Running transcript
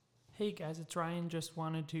Hey guys, it's Ryan. Just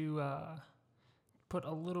wanted to put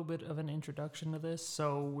a little bit of an introduction to this.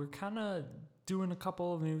 So we're kind of doing a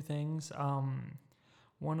couple of new things.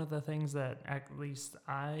 One of the things that at least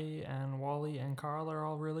I and Wally and Carl are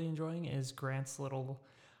all really enjoying is Grant's little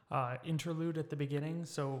interlude at the beginning.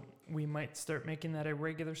 So we might start making that a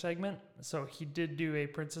regular segment. So he did do a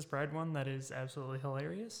Princess Bride one that is absolutely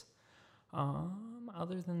hilarious.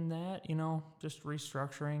 Other than that, just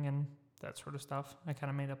restructuring and that sort of stuff. I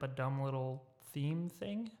kind of made up a dumb little theme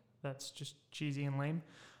thing that's just cheesy and lame.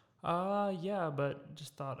 Yeah, but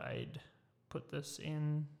just thought I'd put this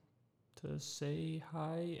in to say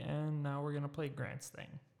hi, and now we're going to play Grant's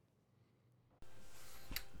thing.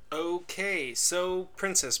 Okay, so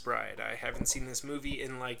Princess Bride. I haven't seen this movie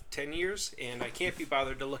in like 10 years, and I can't be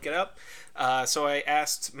bothered to look it up. So I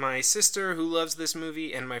asked my sister, who loves this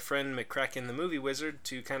movie, and my friend McCracken the Movie Wizard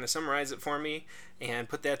to kind of summarize it for me and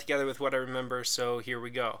put that together with what I remember, so here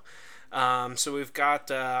we go. So we've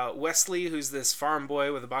got Wesley, who's this farm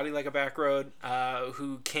boy with a body like a back road,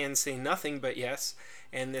 who can say nothing but yes,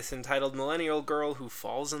 and this entitled millennial girl who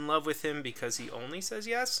falls in love with him because he only says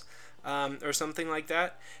yes. Or something like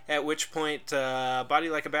that, at which point Body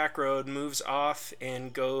Like a Back Road moves off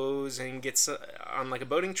and goes and gets on like a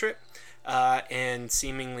boating trip and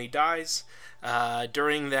seemingly dies.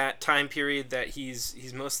 During that time period that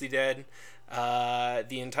he's mostly dead,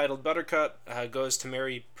 the entitled Buttercup goes to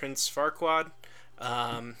marry Prince Farquaad.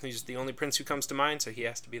 He's the only prince who comes to mind, so he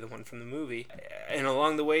has to be the one from the movie. And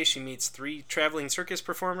along the way, she meets 3 traveling circus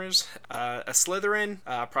performers, a Slytherin,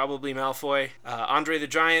 probably Malfoy, Andre the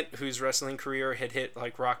Giant, whose wrestling career had hit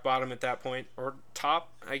like rock bottom at that point, or top,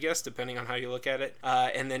 I guess, depending on how you look at it,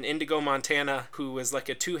 and then Indigo Montana, who was like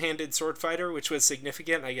a 2-handed sword fighter, which was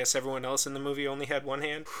significant. I guess everyone else in the movie only had one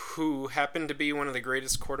hand, who happened to be one of the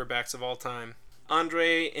greatest quarterbacks of all time.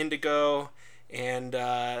 Andre, Indigo, and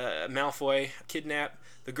Malfoy kidnap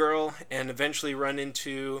the girl and eventually run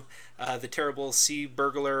into the terrible sea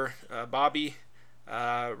burglar Robert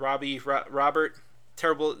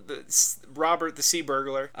the sea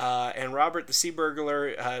burglar, and Robert the sea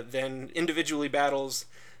burglar then individually battles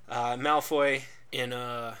Malfoy in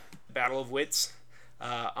a battle of wits,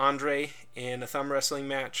 Andre in a thumb wrestling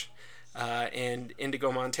match, and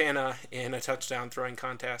Indigo Montana in a touchdown throwing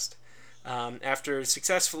contest. After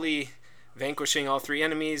successfully vanquishing all 3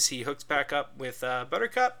 enemies, he hooks back up with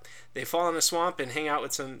Buttercup. They fall in a swamp and hang out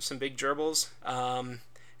with some big gerbils.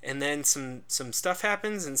 And then some stuff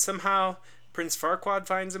happens, and somehow Prince Farquaad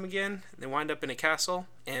finds him again. They wind up in a castle,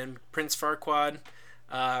 and Prince Farquaad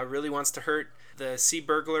really wants to hurt the sea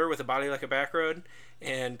burglar with a body like a back road.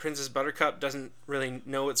 And Princess Buttercup doesn't really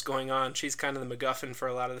know what's going on. She's kind of the MacGuffin for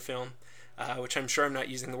a lot of the film, which I'm sure I'm not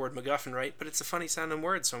using the word MacGuffin right, but it's a funny sounding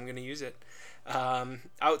word, so I'm going to use it.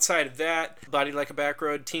 Outside of that, Body Like a Back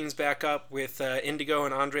Road teams back up with Indigo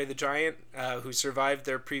and Andre the Giant, who survived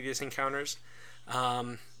their previous encounters.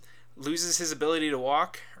 Loses his ability to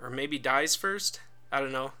walk, or maybe dies first. I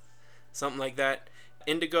don't know. Something like that.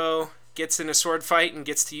 Indigo gets in a sword fight and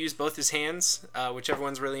gets to use both his hands, which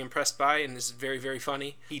everyone's really impressed by and is very, very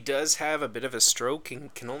funny. He does have a bit of a stroke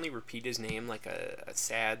and can only repeat his name like a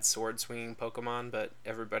sad sword-swinging Pokemon, but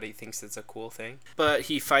everybody thinks it's a cool thing. But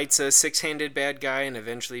he fights a 6-handed bad guy and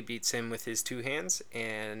eventually beats him with his 2 hands,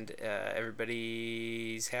 and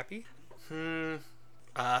everybody's happy.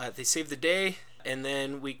 They save the day, and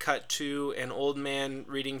then we cut to an old man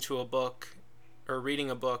reading a book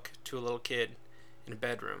to a little kid in a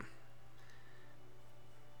bedroom.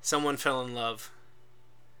 Someone fell in love.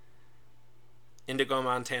 Indigo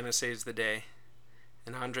Montana saves the day.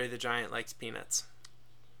 And Andre the Giant likes peanuts.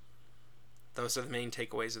 Those are the main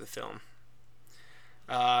takeaways of the film.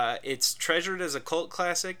 It's treasured as a cult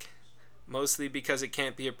classic, mostly because it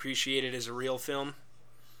can't be appreciated as a real film,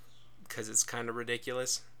 because it's kind of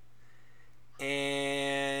ridiculous.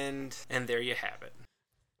 And there you have it.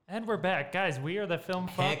 And we're back, guys. We are the Film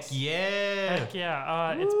Fuks. Heck yeah! Heck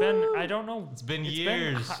yeah! It's been, I don't know. It's been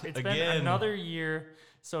years. It's been another year.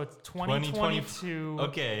 So it's 2022.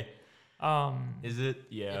 Okay. Is it?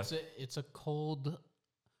 Yeah. It's a cold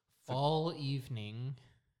fall evening.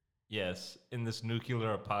 Yes, in this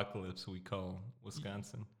nuclear apocalypse we call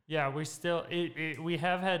Wisconsin. Yeah, we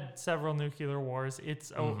have had several nuclear wars.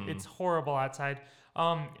 It's horrible outside.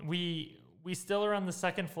 We still are on the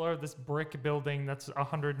 2nd floor of this brick building that's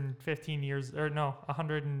 118 years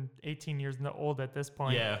old at this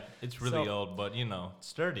point. Yeah, it's really old, but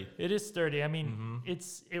sturdy. It is sturdy. I mean,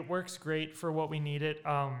 it works great for what we need it.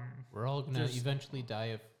 We're all gonna eventually die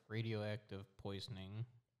of radioactive poisoning.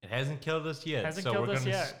 It hasn't killed us yet, so we're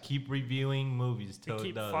gonna keep reviewing movies till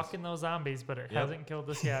it does. Keep fucking those zombies, but it hasn't killed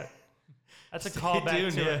us yet. That's a Stay callback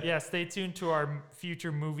tuned, to yeah. stay tuned to our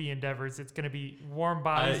future movie endeavors. It's going to be warm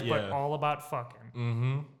bodies, but yeah. all about fucking.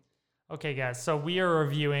 Mm-hmm. Okay, guys. So we are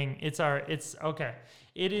reviewing. It's okay.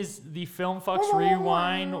 It is the Film Fucks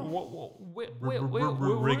Rewind. Rewind.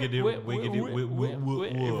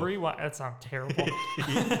 That sounds terrible.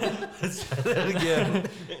 Let's try that again.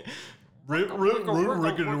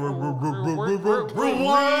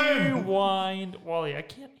 Rewind. Wally, I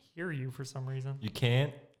can't hear you for some reason. You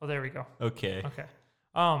can't? Oh, there we go. Okay. Okay.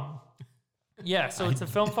 Yeah, so it's a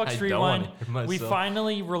Film Fucks I don't Rewind. wanna hear We myself.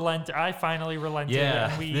 finally relented. I finally relented.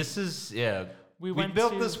 Yeah, and this is, we went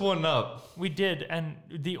built to- this one up. we did, and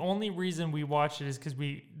the only reason we watched it is because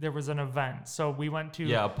there was an event. So we went to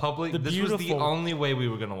Yeah, public. This was the beautiful- only way we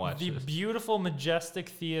were going to watch the this. beautiful Majestic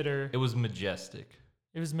Theater. It was majestic.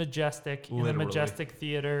 It was Majestic in the Literally. Majestic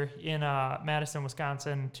Theater in Madison,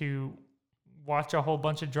 Wisconsin, to watch a whole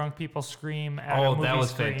bunch of drunk people scream at a Oh, movie that was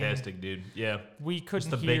screen. fantastic, dude. Yeah. We couldn't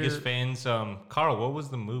Just the hear. biggest fans. Carl, what was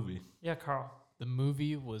the movie? Yeah, Carl. The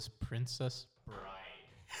movie was Princess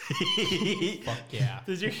Bride. Fuck yeah.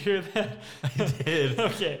 Did you hear that? I did.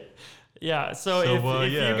 Okay. Yeah, so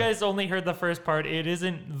if yeah. you guys only heard the first part, it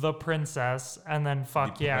isn't the princess, and then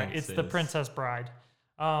fuck The yeah, it's the princess. Princess Bride.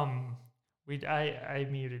 I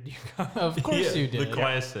muted you. Of course you did. The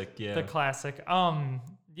classic, yeah. The classic.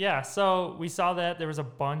 Yeah, so we saw that there was a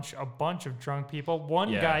bunch of drunk people. One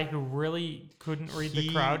Yeah. guy who really couldn't read the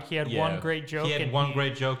crowd. He had one great joke. He had and one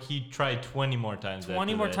great joke. He tried 20 more times. 20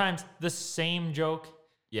 after more that. times the same joke.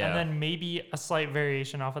 Yeah. And then maybe a slight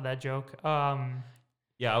variation off of that joke.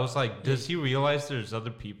 Yeah, I was like, does he realize there's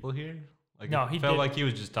other people here? Like, No, it he felt didn't. like he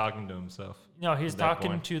was just talking to himself. No, he was at that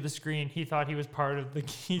talking point. to the screen. He thought he was part of the.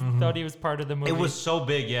 Thought he was part of the movie. It was so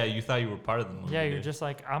big, yeah. You thought you were part of the movie. Yeah, you're dude. just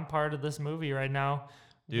like, I'm part of this movie right now.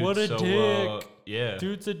 Dude, what a so, dick! yeah.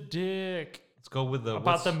 Dude's a dick. Let's go with the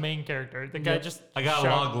About the main character, the guy just. I got a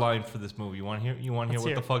shout- log line for this movie. You want to hear? You want to hear Let's what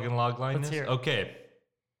hear the it. fucking log line Let's is? hear it. Okay.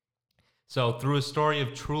 So through a story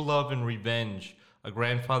of true love and revenge, a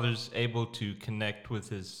grandfather's able to connect with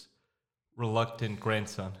his reluctant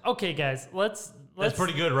grandson. Okay, guys, let's. That's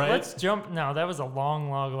pretty good, right? Let's jump. No, that was a long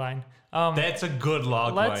log line. That's a good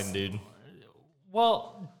log let's- line, dude.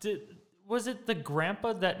 Well, was it the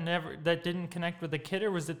grandpa that didn't connect with the kid,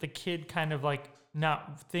 or was it the kid kind of like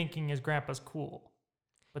not thinking his grandpa's cool?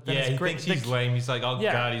 But Yeah, his he gra- thinks the he's lame. He's like, oh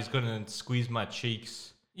Yeah. god, he's gonna squeeze my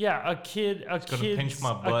cheeks. Yeah, a pinch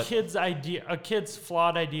my butt. a kid's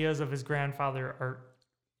flawed ideas of his grandfather are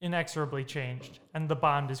inexorably changed, and the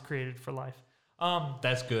bond is created for life.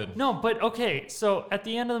 That's good. No, but okay, so at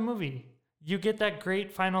the end of the movie, you get that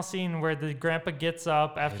great final scene where the grandpa gets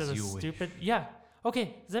up after As the you wish. stupid. Yeah.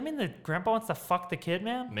 Okay, does that mean the grandpa wants to fuck the kid,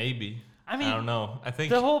 man? Maybe. I mean, I don't know. I think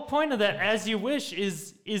The whole point of that, as you wish,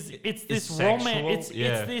 is it's this sexual? romance.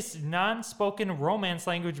 Yeah. It's this non-spoken romance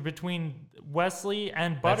language between Wesley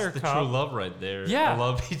and that's Buttercup. the true love right there. Yeah, I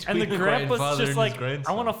love between and the grandpa's grandfather just and like, his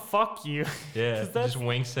grandson. I want to fuck you. Yeah, 'Cause that's- just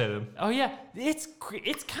winks at him. Oh yeah, it's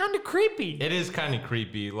kind of creepy. It is kind of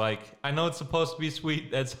creepy. Like, I know it's supposed to be sweet.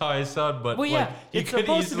 That's how I saw it, but Well, yeah, like, you it's could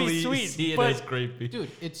supposed to be easily sweet, see it but- as creepy.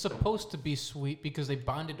 Dude, it's supposed to be sweet because they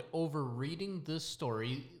bonded over reading this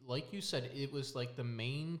story. Like you said, it was like the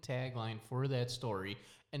main tagline for that story.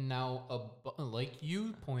 And now, like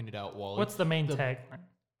you pointed out, Wally. What's the main tagline?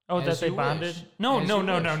 Oh, As that they you bonded? wish. No, As no, you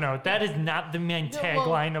no, no, wish. no. That is not the main No, well-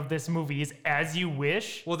 tagline of this movie. Is "As you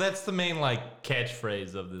wish." Well, that's the main like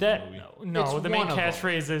catchphrase of this That movie. no, It's the main one of them.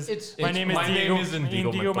 catchphrase is It's- "My it's- name is my Diego, name is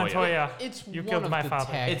Indigo Montoya." Montoya. It's You one killed of my the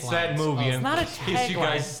father." It's that movie. It's and not a in case you tagline.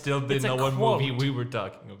 guys still It's didn't a know what movie quote. we were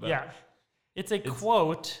talking about. Yeah, it's a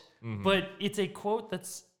quote, Mm-hmm. but it's a quote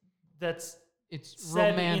that's It's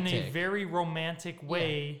said romantic. in a very romantic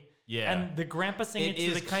way. Yeah. And the grandpa singing It to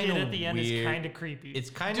the is kid kinda at the end is weird. kind of creepy. It's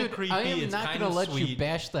kind of Dude, creepy. I am it's not kind gonna of let sweet. you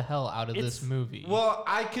bash the hell out of this It's- movie. Well,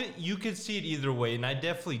 you could see it either way, and I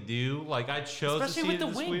definitely do. Like, I chose Especially to see with it the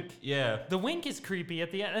this wink. week. Yeah. The wink is creepy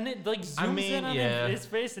at the end, and it like zooms I mean, in on yeah. his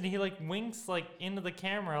face, and he like winks like into the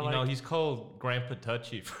camera. You like, know, he's called Grandpa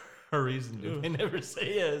Touchy for a reason, dude. They never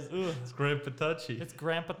say yes. It's Grandpa Touchy. it's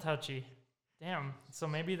Grandpa Touchy. Damn. So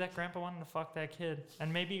maybe that grandpa wanted to fuck that kid,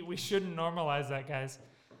 and maybe we shouldn't normalize that, guys.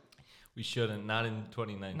 We shouldn't. Not in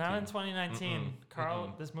 2019. Not in 2019,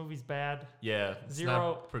 Carl. This movie's bad. Yeah. It's Zero,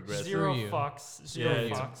 not progressive. zero Screw you. fucks, Yeah, zero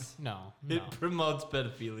it's- fucks. no. It promotes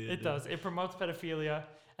pedophilia. It dude. does. It promotes pedophilia,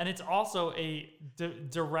 and it's also a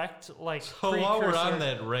direct like So while we're on precursor-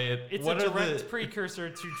 that rant, It's what a are direct the? precursor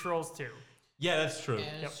to Trolls 2. Yeah, that's true.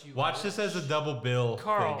 As you Watch this as a double bill.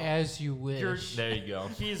 Carl. thing. As you You're- wish. There you go.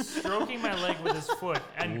 He's stroking my leg with his foot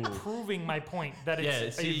and Ooh. proving my point that Yeah,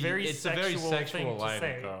 it's see, a very it's sexual, a very sexual thing line, to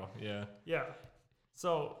say. Carl. Yeah. Yeah.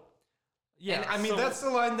 So Yeah, And, I mean, so- that's the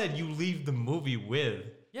line that you leave the movie with.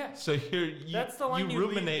 yeah, So That's the line you you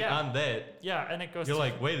leave- ruminate yeah. on that. yeah, and it goes. You're to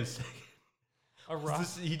like, wait a second. a rock.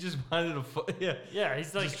 He just wanted to, yeah. Yeah,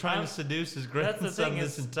 he's like Just trying I'm- to seduce his That's the grandson thing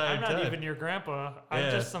this is, entire I'm not time. even your grandpa. I'm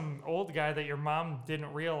Yeah. just some old guy that your mom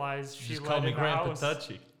didn't realize she Just let call in me the Grandpa house.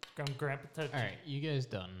 Touchy. I'm Grandpa Touchy. All right, you guys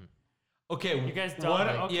done? Okay, You guys done? what?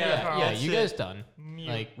 Okay, yeah, Carl. Yeah, that's you it. guys done? Mute.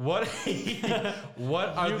 Like, What? What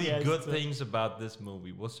are You the guys good done. things about this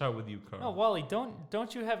movie? We'll start with you, Carl. No, Wally,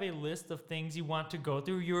 don't you have a list of things you want to go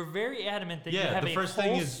through? You were very adamant that you yeah, have the a first whole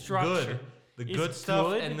thing is structure. good. The Is good stuff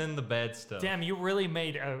good? and then the bad stuff. Damn, you really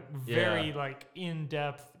made a very Yeah. like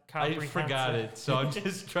in-depth I comprehensive. forgot it, so I'm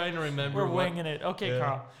just trying to remember. We're what winging it. Okay, Yeah.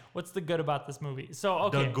 Carl. What's the good about this movie? So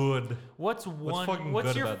okay, The good. what's fucking what's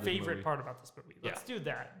good your about this favorite movie? part about this movie? Yeah. Let's do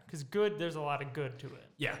that because good. There's a lot of good to it.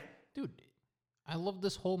 Yeah. dude, I love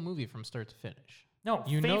this whole movie from start to finish. No,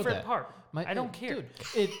 You know favorite that. part. I don't care.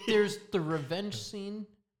 Dude, there's the revenge scene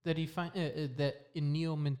that that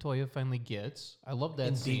Inigo Montoya finally gets. I love that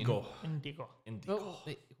Indigo. Indigo. Indigo.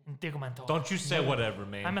 scene. Oh, Indigo Montoya. Don't you say whatever,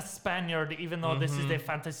 man. I'm a Spaniard, even though this is a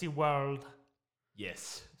fantasy world.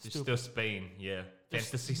 yes. It's Stupid. still Spain. Yeah. There's-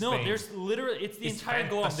 Fantasy no, Spain. there's literally it's the It's entire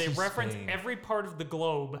globe. They fantasy reference Spain. every part of the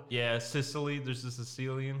globe. Yeah, Sicily. There's the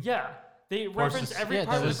Sicilian. Yeah. They reference Sic- every Yeah,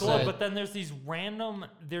 part that of was, the globe, uh, but then there's these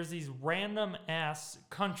random ass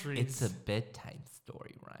countries. bedtime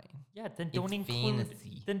story, Ryan. Yeah, then don't It's include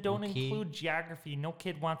fantasy, then don't okay? include geography. No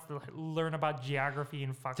kid wants to learn about geography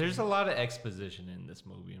and fucking. There's a lot of exposition in this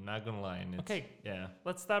movie. I'm not gonna lie. And it's, Okay. Yeah.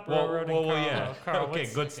 Let's stop Whoa, railroading whoa, whoa, Carl. yeah. though. Carl, okay,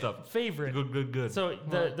 what's good stuff. favorite. Good. So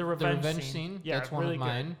the revenge, scene, Yeah, that's one really of good.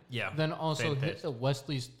 mine. Yeah, Then also fantastic.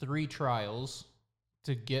 Wesley's 3 trials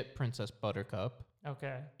to get Princess Buttercup.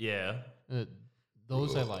 Okay. Yeah.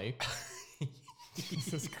 Those I like.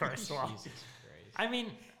 Jesus Christ. Wow. Jesus Christ. I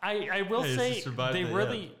mean, I will Hey, say just survived they the,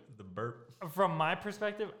 really, the burp. from my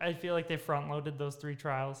perspective, I feel like they front loaded those 3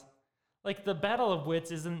 trials. Like the Battle of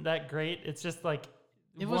Wits isn't that great. It's just like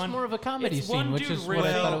It was more of a comedy it's scene, one which dude is what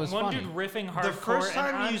I thought it was one funny. dude riffing hardcore. The first and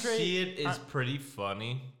time you Andre- see it is pretty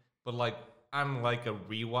funny, but like on like a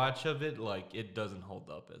rewatch of it, like it doesn't hold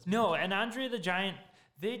up as much. No, and Andre the Giant,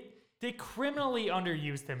 they criminally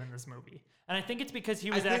underused him in this movie, and I think it's because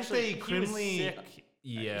he was think actually they he was criminally- sick.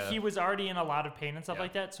 Yeah. he was already in a lot of pain and stuff Yeah.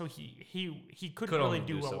 like that, so he couldn't Could really only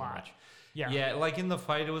do do a so lot. much. Yeah. Yeah, like in the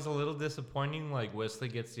fight, it was a little disappointing. Like Wesley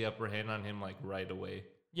gets the upper hand on him like right away.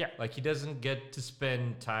 Yeah. Like he doesn't get to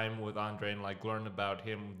spend time with Andre and like learn about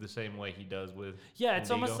him the same way he does with. Yeah, it's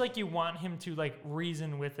almost Indigo. like you want him to like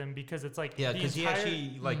reason with him because it's like Yeah, the because he entire-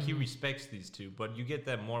 actually like he respects these two, but you get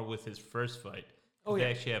that more with his first fight. Oh, They yeah.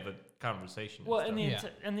 actually have a conversation. Well, and and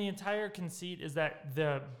stuff. the entire conceit is that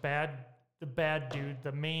the bad dude,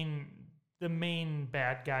 the main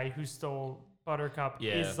bad guy who stole Buttercup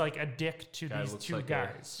Yeah. is like a dick to Guy these looks 2 like a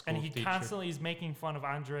guys, and school he teacher. constantly is making fun of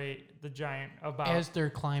Andre the Giant about As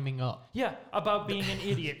they're climbing up. yeah about being an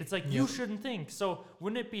idiot. It's like you shouldn't think. So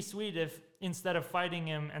wouldn't it be sweet if instead of fighting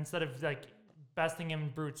him, instead of like besting him in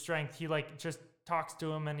brute strength, he like just talks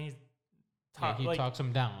to him and he's Yeah, he like, talks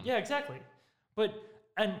him down. yeah, exactly. But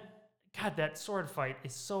and God, that sword fight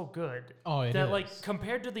is so good. Oh, it that is. like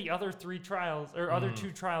compared to the other 3 trials or other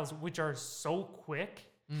 2 trials, which are so quick.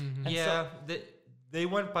 Mhm. And yeah, they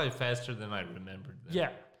went by faster than I remembered. Them.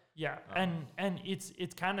 Yeah, and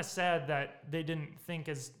it's kind of sad that they didn't think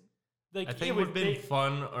as like I think it was- would have been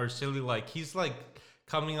fun or silly. Like he's like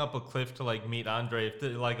coming up a cliff to like meet Andre. If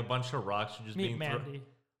like a bunch of rocks are just meet being Mandy.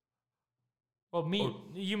 Well,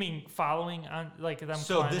 you mean following on like them?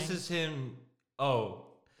 So climbing? this is him. Oh,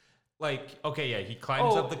 like okay, yeah. He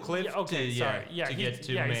climbs up the cliff. yeah, okay, to, sorry. Yeah, to he's- get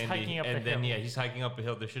to yeah, he's Mandy, hiking up the and then hill. yeah, he's hiking up a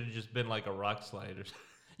hill. There should have just been like a rock slide or something.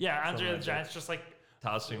 yeah, Andre the like that. Giant's just like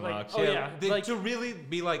Tossing Like, rocks. oh, yeah, like- to really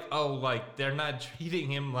be like, oh, like they're not treating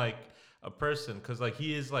him like a person because like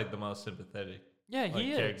he is like the most sympathetic. yeah, like,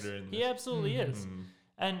 he is. character in He this. absolutely is.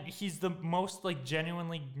 And he's the most like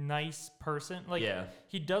genuinely nice person. Like Yeah.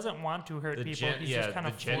 he doesn't want to hurt The people. gen- He's yeah, just kind the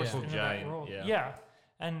of forced gentle into giant, that role. yeah.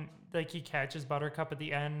 And like he catches Buttercup at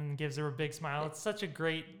the end and gives her a big smile. It's such a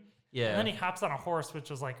great. Yeah. And then he hops on a horse,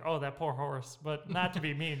 which was like, oh, that poor horse. But not to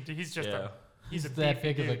be mean, he's just Yeah. he's a that beefy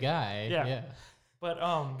big of a dude. guy. Yeah. Yeah. But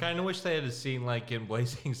Kind of wish they had a scene like in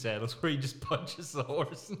Blazing Saddles where he just punches the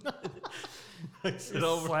horse. Like, sit just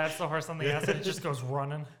over. slaps the horse on the ass and it just goes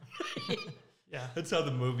running. Yeah. That's how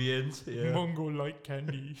the movie ends. Yeah. Mungo like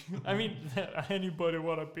candy. I mean, anybody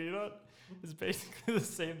want a peanut? Is basically the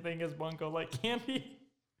same thing as Mungo like candy.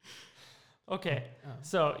 Okay,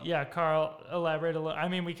 so yeah, Carl, elaborate a little. I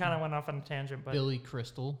mean, we kind of went off on a tangent, but Billy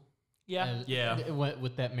Crystal. yeah. Yeah. It went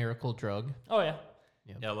with that miracle drug. Oh yeah.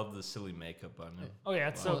 Yep. Yeah, I love the silly makeup on him. Oh yeah,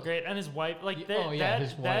 it's so Well, great, and his wife, like Y- that. oh, yeah, that,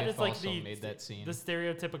 his that wife is like also the made that scene. the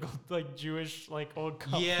stereotypical like Jewish like old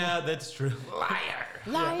couple. Yeah, that's true.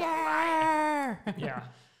 Liar! Yeah.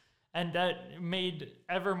 And that made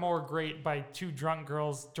ever more great by two drunk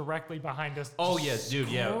girls directly behind us. Oh just yes, dude.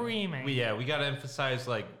 Yeah, screaming. we gotta emphasize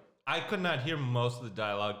like I could not hear most of the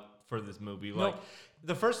dialogue for this movie. Like Nope.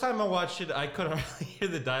 the first time I watched it, I could hardly hear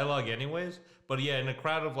the dialogue anyways. But yeah, in a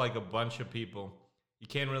crowd of like a bunch of people, you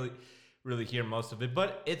can't really hear most of it.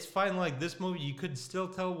 But it's fine. Like this movie, you could still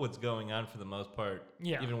tell what's going on for the most part.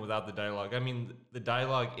 Yeah. Even without the dialogue. I mean, the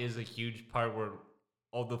dialogue is a huge part where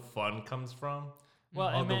all the fun comes from. Well,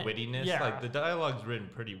 All and the wittiness. yeah. Like the dialogue's written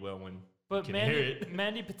pretty well when But you can hear Mandy, it.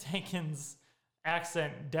 Mandy Patinkin's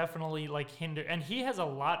accent definitely like hinder, and he has a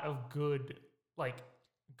lot of good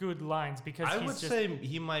lines because I he's would just, say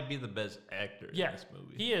he might be the best actor in yeah, this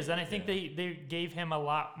movie. he is, and I think Yeah. they gave him a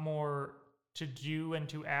lot more to do and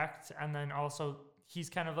to act, and then also he's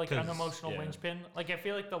kind of like an 'Cause, emotional yeah. linchpin. Like I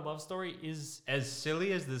feel like the love story is As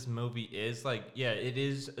silly as this movie is, like, yeah, it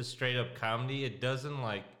is a straight up comedy. It doesn't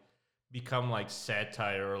like become like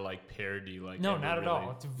satire or like parody. Like no, ever not at really.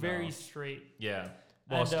 all. It's very No. straight. Yeah,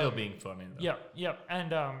 while And, still being funny. Though. Yep,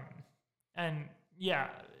 and yeah,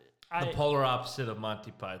 The polar opposite of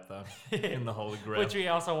Monty Python in the Holy Grail. which we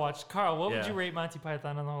also watched. Carl, what would Yeah. you rate Monty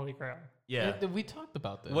Python and the Holy Grail? yeah. We talked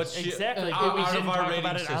about this. What's Exactly. Out- we out didn't of our talk rating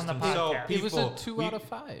about it on the system. So podcast. it was a people- 2 we- out of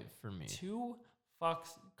 5 for me. 2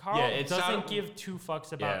 fucks. Carl Yeah, it's doesn't out- give 2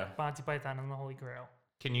 fucks about Yeah. Monty Python and the Holy Grail.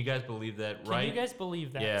 Can you guys believe that? Can right? you guys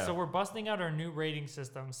believe that? Yeah. So we're busting out our new rating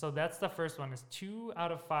system. So that's the first one. Is 2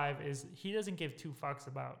 out of 5 is he doesn't give 2 fucks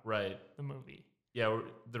about Right. the movie. Yeah.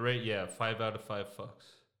 The rate. Yeah. 5 out of 5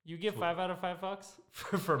 fucks You give 5 out of 5 fucks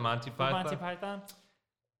for Monty for Python. Monty Python.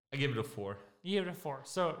 I give it a 4. You give it a 4.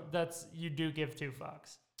 So that's you do give 2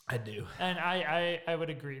 fucks, I do. and I would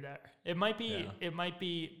agree there. It might be Yeah. it might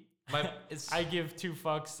be. It's I give 2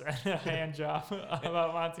 fucks and a hand job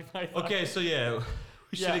about Monty Python. okay. So yeah,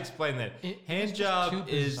 we should Yeah. explain that. It was Hand just job too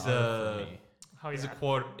is bizarre for me. Oh, is a yeah.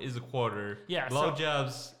 quarter. Is a quarter. Yeah, Blow so-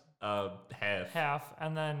 jobs half. Half,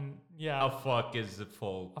 and then yeah, A fuck is a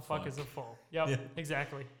full. a fuck is a full. Yep, Yeah.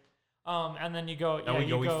 exactly. And then you go. There yeah, we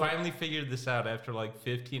go. you We finally figured this out after like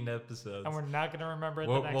 15 episodes. and we're not gonna remember it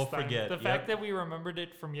We'll- the next we'll time. forget, The yep. fact that we remembered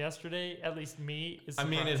it from yesterday, at least me, is. I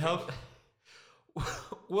mean, it surprising. helped.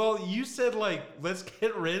 Well, you said like let's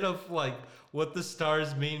get rid of like what the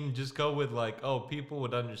stars mean and just go with like people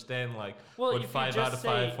would understand like Well, if what you 5 just out of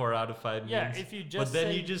say- 5, 4 out of 5 means. Yeah, if you just but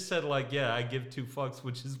then say- you just said like I give 2 fucks,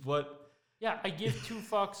 which is what. Yeah, I give 2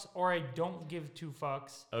 fucks, or I don't give 2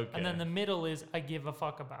 fucks. Okay. And then the middle is I give a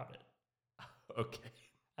fuck about it. Okay.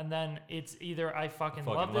 And then it's either I fucking,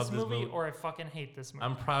 Fucking love this love this movie movie. or I fucking hate this movie.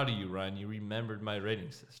 I'm proud of you, Ryan. You remembered my rating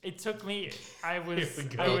system. It took me. I was. Here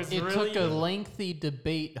we go. I was It really. took a lengthy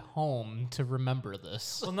debate home to remember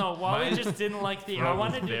this. Well, no, Wally Mine- just didn't like the. I Throat was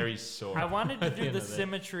wanted to. very sore. I wanted to at the do end the of it.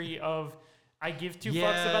 symmetry of I give 2 fucks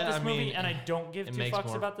Yeah, about this I movie mean, and I don't give it 2 makes fucks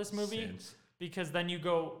more about this movie sense. because then you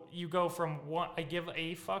go from one I give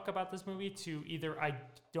a fuck about this movie to either I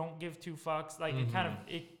don't give 2 fucks, like it kind of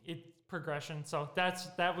it progression. So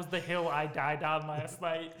that was the hill I died on last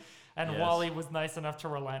night, and Yes. Wally was nice enough to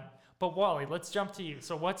relent. But Wally, let's jump to you.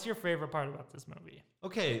 So what's your favorite part about this movie?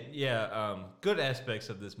 Okay, yeah, good aspects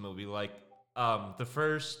of this movie, like the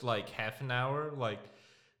first like half an hour, like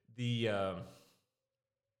the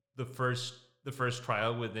first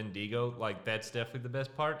trial with Indigo, like that's definitely the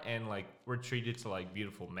best part, and like we're treated to like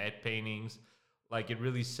beautiful matte paintings, like it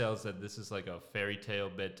really sells that this is like a fairy tale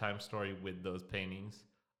bedtime story with those paintings.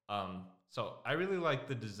 So I really like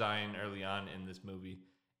the design early on in this movie,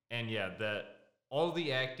 and yeah, all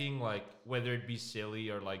the acting, like whether it be silly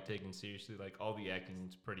or like taken seriously, like all the acting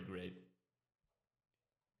is pretty great.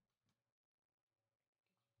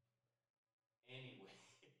 Anyway,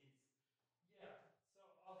 Yeah. So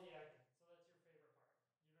all the acting. So that's your favorite part.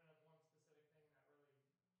 You don't have one specific thing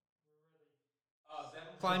that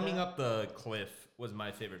really. climbing up the cliff was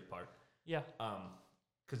my favorite part. Yeah.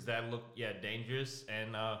 Because that looked dangerous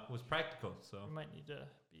and was practical. So You might need to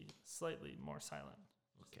be slightly more silent.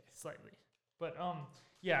 okay. Slightly. But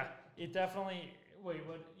yeah, it definitely. Wait,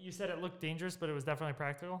 what you said? It looked dangerous, but it was definitely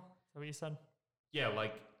practical. Is that what you said? Yeah,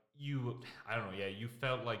 like I don't know. Yeah, you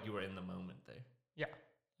felt like you were in the moment there. Yeah,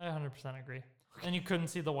 I 100% agree. And you couldn't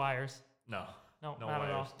see the wires. No, No, no not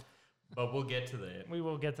at all. wires. But we'll get to that. We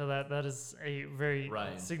will get to that. That is a very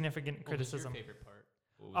Ryan. significant What was your criticism. favorite part?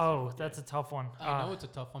 What was Oh, it? that's a tough one. I know it's a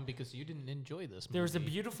tough one because you didn't enjoy this movie. There was a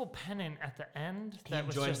beautiful pennant at the end He that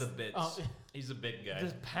was enjoys just the bits. Oh. He's a bit guy.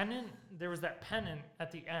 the pennant. There was that pennant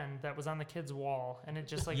at the end that was on the kid's wall, and it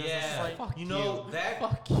just like has a Yeah, slight. Fuck you know you. that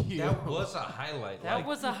Fuck you. that was a highlight. That like,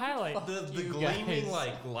 was a highlight. the you gleaming guys.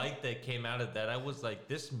 like light that came out of that. I was like,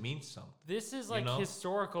 this means something. This is like know?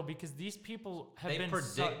 historical because these people have They been.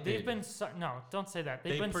 predicted. They've been. No, don't say that.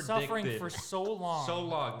 They've They been suffering predicted for so long. So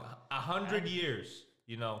long, 100 years.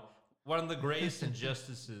 You know, one of the greatest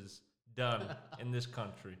injustices done in this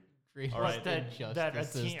country. Great All right. that a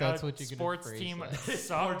injustices. team, That's a what you're gonna sports phrase team that. sucked.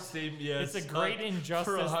 Sports team, yes. It's a great for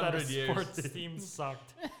injustice that a 100 years. sports team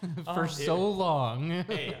sucked. for so long.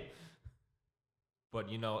 Hey, but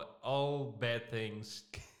you know, all bad things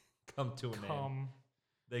come to an end. Come.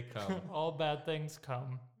 They come. All bad things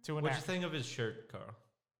come to an What'd you end. think of his shirt, Carl?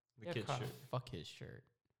 The Yeah, kid's Carl. shirt. Fuck his shirt.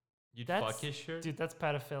 You'd That's- fuck his shirt? Dude, that's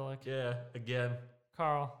pedophilic. Yeah, again.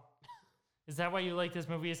 Carl, is that why you like this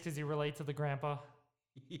movie? Is because you relate to the grandpa?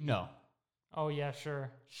 No. Oh yeah, sure.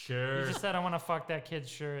 Sure. You just said I want to fuck that kid's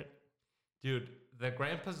shirt. Dude, the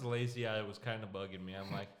grandpa's lazy eye was kind of bugging me.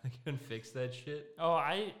 I'm like, I couldn't fix that shit. Oh,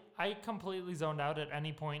 I completely zoned out at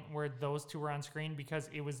any point where those two were on screen because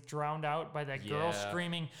it was drowned out by that girl Yeah.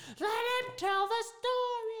 screaming, "Let him tell the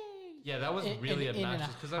story." Yeah, that was really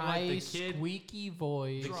obnoxious because I'm like, the kid, squeaky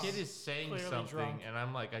voice. the Drunk. kid is saying Clearly something, drunk. and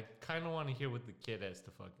I'm like, I kind of want to hear what the kid has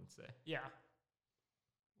to fucking say. Yeah.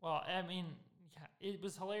 Well, I mean, yeah, it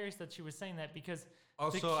was hilarious that she was saying that because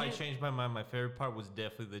Also, I kid- changed my mind. My favorite part was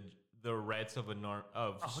definitely the rats of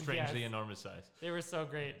strangely yes. enormous size. they were so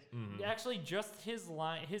great. Mhm. Actually, just his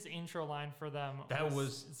line, his intro line for them. That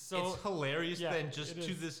was so. it's hilarious. yeah, then just it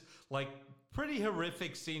to is. this like pretty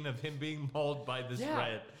horrific scene of him being mauled by this Yeah,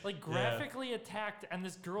 rat. like Yeah. graphically attacked, and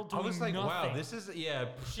this girl I doing was like, nothing. wow, this is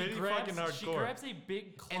She pretty grabs, fucking hardcore. she grabs a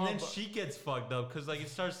big club. And then she gets fucked up because like it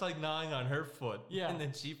starts like gnawing on her foot. Yeah. And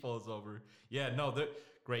then she falls over. Yeah, no, the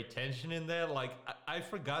great tension in there. Like I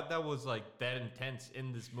forgot that was like that intense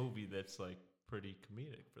in this movie. That's like pretty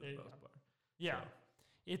comedic for the There you most go. part. Yeah,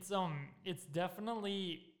 it's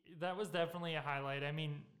definitely that was definitely a highlight. I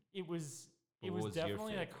mean, it was What was your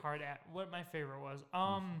definitely like favorite? hard at what my favorite was.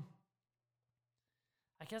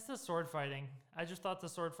 I guess the sword fighting. I just thought the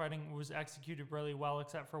sword fighting was executed really well,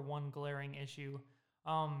 except for one glaring issue.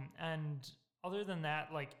 And other than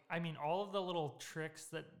that, like I mean, all of the little tricks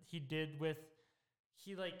that he did with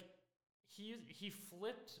he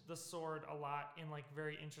flipped the sword a lot in like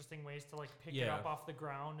very interesting ways to like pick it Yeah. up off the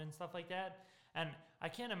ground and stuff like that. And I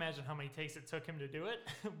can't imagine how many takes it took him to do it,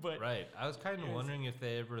 but Right. I was kind it of was- wondering if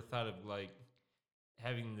they ever thought of like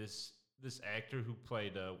having this actor who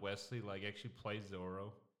played Wesley like actually play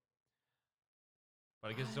Zorro.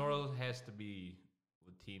 But I guess Zorro has to be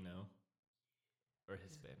Latino or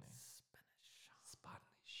Hispanic.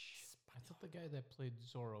 Spanish. I thought the guy that played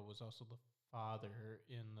Zorro was also the father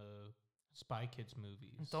in the Spy Kids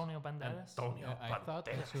movies. Antonio Banderas. Antonio I thought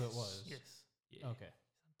that's who it was. Yes, Yeah. Okay.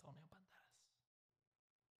 Antonio Banderas.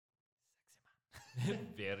 Sexy man.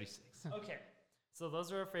 Very sexy. Okay, so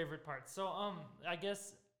those are our favorite parts. So I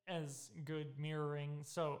guess as good mirroring.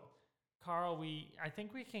 So Carl, I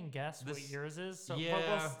think we can guess what This- yours is. So but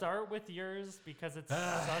yeah. we'll start with yours because it's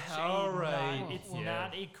such a all right. it's Yeah.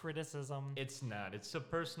 not a criticism. It's not. It's a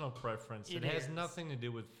personal preference. It, It has is. nothing to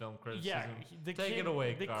do with film criticism. Yeah, the Take kid, it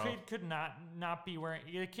away, The Carl. kid could not be wearing.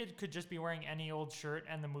 The kid could just be wearing any old shirt,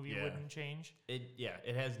 and the movie Yeah. wouldn't change.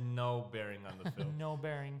 It has no bearing on the film. No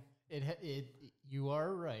bearing. You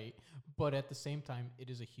are right, but at the same time, it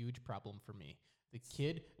is a huge problem for me. The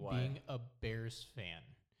kid Why? being a Bears fan.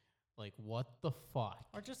 Like, what the fuck?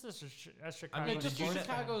 Or just a Chicago. mean, Just did a you know-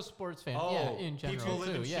 Chicago sports fan. Oh, Yeah, in general, people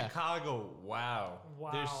live too. in Yeah. Chicago. Wow.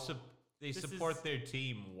 Wow. They This support is- their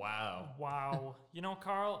team. Wow. Wow. You know,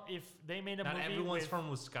 Carl, if they made a Not movie everyone's with, from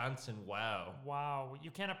Wisconsin. Wow. Wow,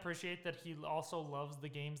 you can't appreciate that he also loves the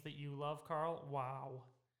games that you love, Carl. Wow.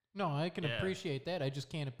 No, I can Yeah. appreciate that. I just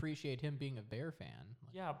can't appreciate him being a Bear fan.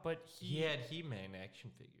 Like, Yeah, but He had He-Man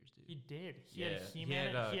action figures, dude. he did. He Yeah, had he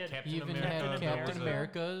He-Man. had, He had Captain he even America, had there Captain was a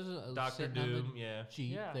America's Doctor sitting on Doom. the Yeah.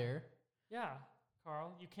 Jeep Yeah. there. Yeah,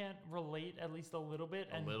 Carl, you can't relate at least a little bit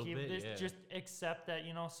A and little give bit, this yeah. just accept that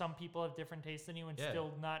some people have different tastes than you and Yeah.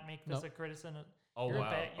 still not make this Nope. a criticism. Oh you're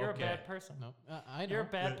wow. you're okay. a bad person. No, I know. You're a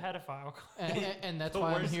bad Yeah. pedophile. and that's The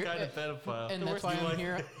why I'm worst here. kind of pedophile. And The that's worst- why You I'm like-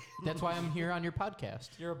 here. That's why I'm here on your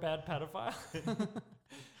podcast. You're a bad pedophile.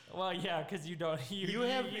 Well, yeah, because you don't. You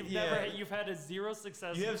have- You've yeah. never. You've had a 0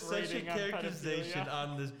 success. You have such a rating on characterization pedophilia.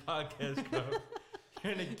 on this podcast, bro.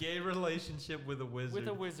 You're in a gay relationship with a wizard. With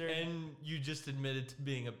a wizard. And you just admitted to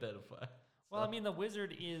being a pedophile. Well, I mean, the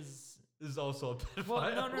wizard is. This is also a pedophile.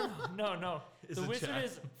 Well, no. The a wizard child.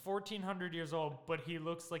 is 1,400 years old, but he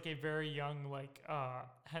looks like a very young, like,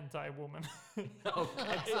 hentai woman. Okay.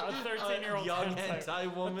 A 13-year-old young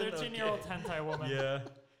hentai woman. A 13-year-old hentai woman. Yeah.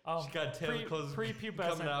 She's got tentacles Pre-pubescent.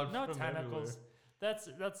 coming out no from tentacles.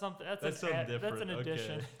 everywhere. That's something. That's something different. That's an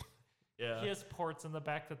addition. Okay. Yeah. He has ports in the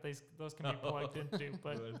back that those can be plugged into.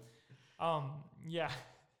 But Good. yeah.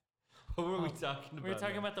 What were we talking about? We were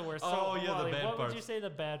talking now? about the worst. Oh, so, yeah, the Wally, bad what would parts. you say the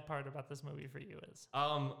bad part about this movie for you is?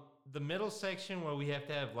 The middle section where we have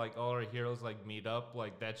to have like all our heroes like meet up,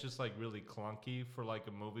 like that's just like really clunky for like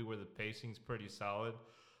a movie where the pacing's pretty solid.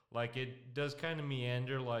 Like it does kind of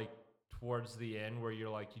meander like towards the end where you're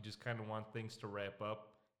like you just kind of want things to wrap up.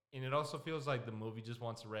 And it also feels like the movie just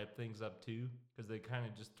wants to wrap things up too because they kind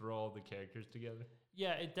of just throw all the characters together.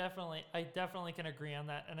 Yeah, I definitely can agree on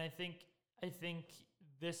that. And I think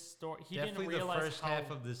this story Definitely didn't realize the first how,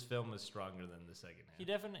 half of this film is stronger than the second half. he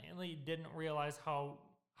definitely didn't realize how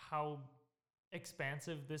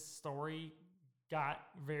expansive this story got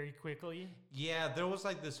very quickly. Yeah, there was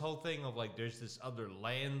like this whole thing of like there's this other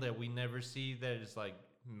land that we never see that is like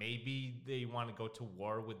maybe they want to go to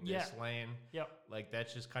war with this land. Yep. Like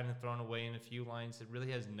that's just kind of thrown away in a few lines. It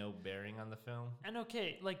really has no bearing on the film. And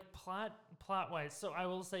okay, like plot wise, so I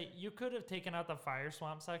will say you could have taken out the fire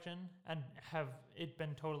swamp section and have it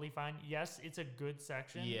been totally fine. Yes, it's a good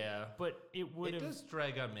section. Yeah, But it would it have. does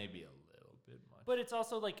drag on maybe a little bit much. But it's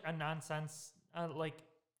also like a nonsense. Like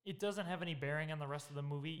it doesn't have any bearing on the rest of the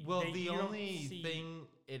movie. Well, the you don't only see- thing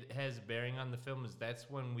it has bearing on the film is that's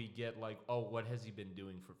when we get like, oh, what has he been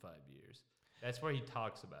doing for 5 years? That's where he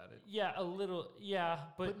talks about it. Yeah, a little. Yeah,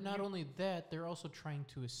 But not you- only that, they're also trying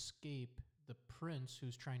to escape the prince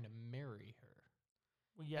who's trying to marry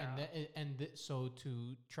her. Yeah. So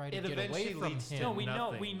to try to It get away eventually from leads to him. No, we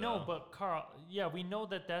nothing, know, though. but Carl, yeah, we know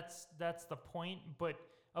that that's the point. But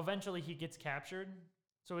eventually he gets captured,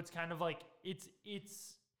 so it's kind of like it's.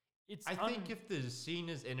 I think if the scene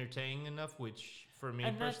is entertaining enough, which for me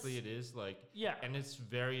And personally that's- it is, like, Yeah. and it's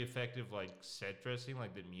very effective, like set dressing,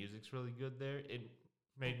 like the music's really good there. It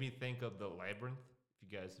made me think of The Labyrinth. If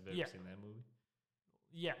you guys have ever Yeah. seen that movie,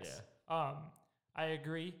 Yes. I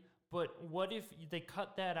agree. But what if they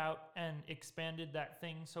cut that out and expanded that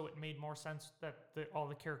thing so it made more sense that all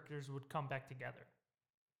the characters would come back together?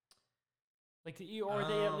 Like, or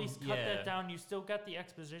they at least cut yeah. that down. You still got the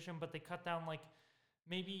exposition, but they cut down like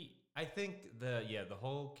maybe. I think the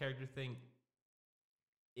whole character thing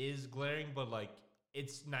is glaring, but like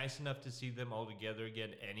it's nice enough to see them all together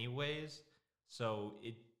again, anyways. So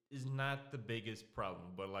it is not the biggest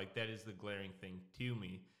problem, but like that is the glaring thing to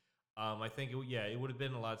me. I think it would have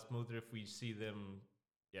been a lot smoother if we see them,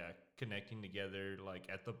 connecting together like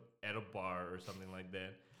at a bar or something like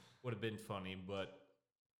that. Would have been funny, but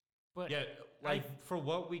yeah, like for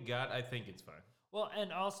what we got, I think it's fine. Well,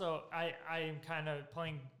 and also I am kind of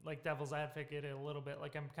playing like devil's advocate a little bit,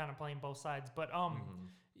 like I'm kind of playing both sides. But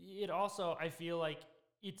it also I feel like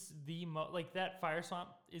it's like that fire swamp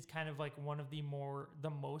is kind of like one of the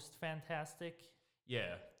most fantastic.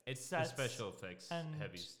 Yeah, it's the Sets special effects and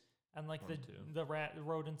heavies. And like One, two. the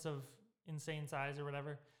rodents of insane size or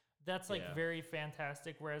whatever. That's like Yeah. very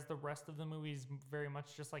fantastic, whereas the rest of the movie is very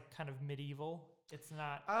much just like kind of medieval. It's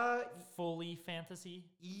not fully fantasy.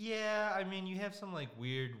 Yeah, I mean, you have some like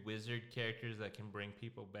weird wizard characters that can bring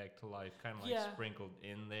people back to life, kind of like sprinkled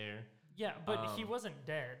in there. Yeah, but he wasn't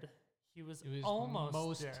dead. He was, It was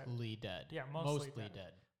almost dead. mostly dead. Yeah, mostly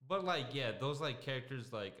dead. But like, yeah, those like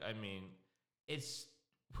characters, like, I mean,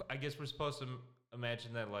 I guess we're supposed to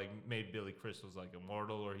imagine that like maybe Billy Crystal's like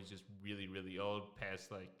immortal or he's just really, really old,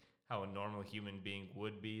 past like how a normal human being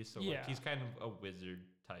would be. So like he's kind of a wizard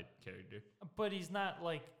type character. But he's not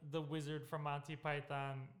like the wizard from Monty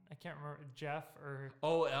Python. I can't remember, Jeff or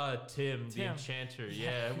Tim, the enchanter.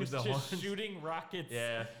 Yeah, with the just horns. shooting rockets.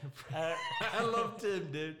 Yeah, I love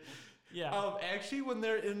Tim, dude. Yeah. Actually, when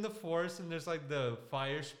they're in the forest and there's like the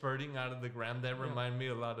fire spurting out of the ground, that reminded me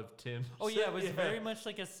a lot of Tim. Oh yeah, it was very much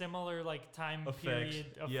like a similar like time period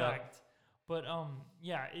effect. Yeah. But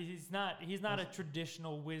he's not a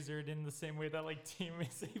traditional wizard in the same way that like Tim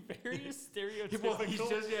is a very stereotypical. He's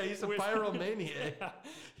a wizard. pyromaniac. Yeah.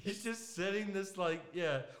 He's just setting this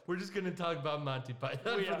we're just gonna talk about Monty Python for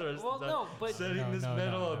the rest of the time. No, but setting this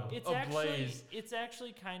metal ablaze. It's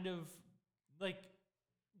actually kind of like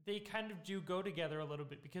they kind of do go together a little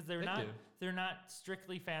bit because they're not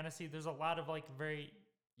strictly fantasy. There's a lot of like very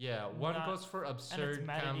one goes for absurd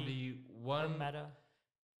comedy. One meta.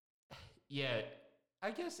 Yeah,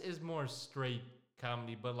 I guess is more straight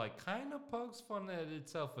comedy, but like kind of pokes fun at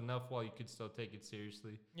itself enough while you could still take it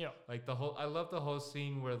seriously. Yeah. Like I love the whole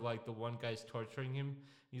scene where like the one guy's torturing him.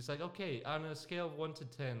 He's like, okay, on a scale of 1 to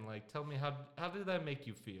 10, like tell me how did that make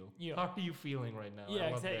you feel? Yeah. How are you feeling right now? Yeah, I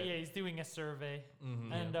love exactly. that. Yeah, he's doing a survey,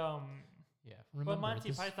 Mhm. and Yeah, remember, but Monty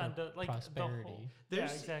this is Python for does like prosperity. the whole.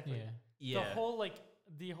 There's- Yeah, exactly. Yeah. Yeah.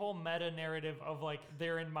 The whole meta narrative of like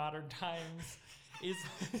they're in modern times is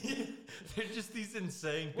They're just these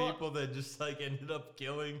insane Well- people that just like ended up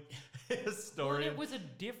killing a well, story. it was a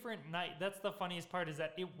different night. That's the funniest part is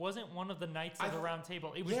that it wasn't one of the knights of I the th- round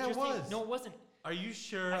table. It was Yeah, it just was. no, it wasn't. Are you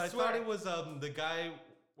sure? I I swear. thought it was the guy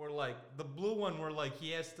where like the blue one where like he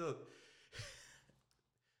has to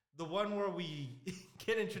the one where we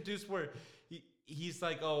get introduced where he's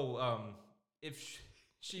like, if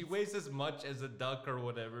she weighs as much as a duck or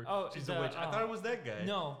whatever, Oh, she's the, a witch. I thought it was that guy.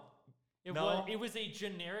 No. No? It was a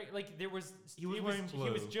generic like there was He was it wearing he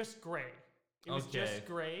was blue. just gray. It was Okay. just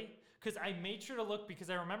gray cuz I made sure to look because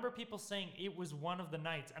I remember people saying it was one of the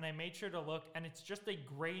knights and I made sure to look and it's just a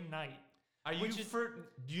gray knight. Are you Which is-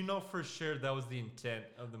 do you know for sure that was the intent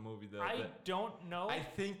of the movie though? I That- don't know. I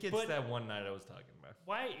think it's but- that one night I was talking about.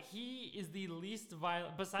 Why he is the least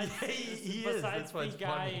violent besides Yeah, he is. besides That's why the it's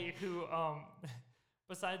guy funny. who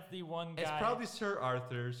besides the one guy. It's probably Sir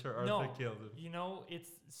Arthur. Sir Arthur no, killed him. You know, it's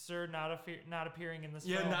Sir not appearing in this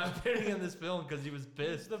Yeah, film. not appearing in this film because he was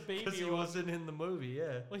pissed. the baby because he one. wasn't in the movie.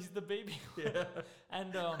 Yeah. Well, he's the baby. Yeah.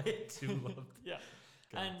 And I too loved. yeah.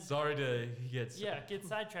 God, And sorry to get. get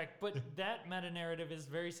sidetracked, but that meta narrative is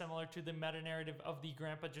very similar to the meta narrative of the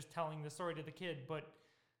grandpa just telling the story to the kid. But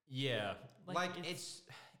Yeah, Like, like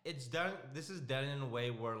it's done. This is done in a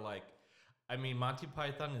way where like, I mean, Monty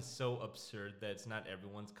Python is so absurd that it's not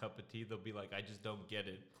everyone's cup of tea. They'll be like, I just don't get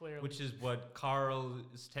it. clearly, Which is what Carl's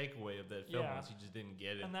takeaway of that film Yeah. was. He just didn't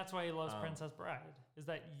get it. and that's why he loves Um, Princess Bride. Is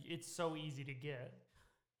that it's so easy to get?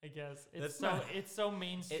 I guess it's That's it's so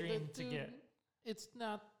mainstream to Dude, get. It's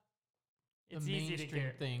not It's the easy to mainstream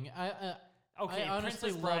get. thing. Okay, I honestly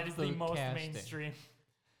Princess Bride love is the the most casting. mainstream.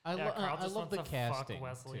 I Yeah, Carl I just love wants the to casting fuck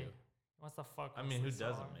Wesley. too. He wants to fuck. I mean, who Wesley's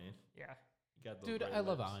doesn't, song. man? Yeah. You got those Dude, bright I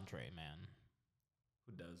love lips. Andre, man.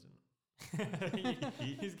 Who doesn't?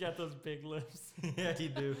 He's got those big lips. Yeah, he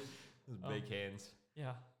do. Those Um, big hands.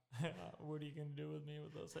 Yeah. What are you gonna do with me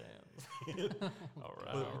with those hands? all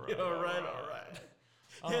right, All right.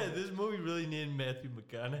 Yeah, this movie really needed Matthew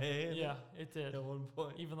McConaughey. in it Yeah, it did. At one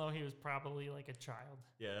point. Even though he was probably like a child.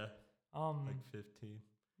 Yeah, like 15.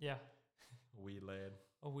 Yeah, A wee lad.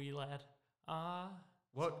 a wee lad.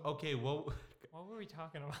 What? Okay. What What were we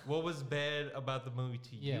talking about? What was bad about the movie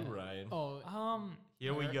to Yeah. you, Ryan? Oh,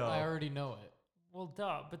 Here we go. I already know it. Well,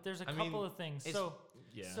 duh. But there's a I couple mean, of things. it's- So,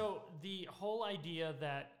 yeah. so the whole idea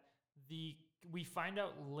that we find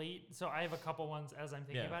out late. So I have a couple ones as I'm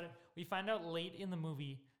thinking Yeah. about it. We find out late in the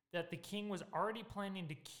movie that the king was already planning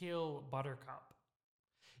to kill Buttercup.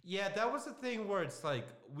 Yeah, that was the thing where it's like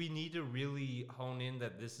we need to really hone in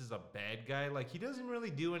that this is a bad guy. Like he doesn't really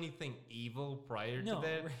do anything evil prior No, to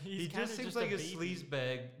that. he's He kinda just seems just a like a baby.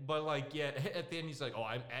 sleazebag. But like, yeah, at the end he's like, "Oh,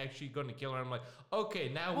 I'm actually going to kill her." I'm like, "Okay,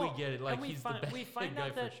 now Well, we get it." Like and he's find, the bad we find guy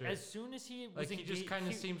out that for sure. as soon as he was Like he just engaged- kind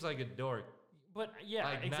of he- seems like a dork. But yeah,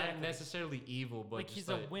 Like exactly. not necessarily evil, but like just he's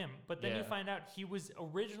a wimp. But then you yeah. find out he was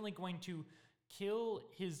originally going to kill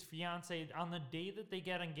his fiance on the day that they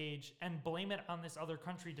get engaged and blame it on this other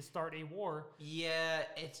country to start a war. Yeah,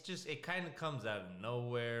 it's just it kind of comes out of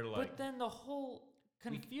nowhere. Like But then the whole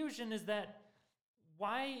confusion is that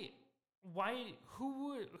why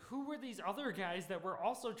who were these other guys that were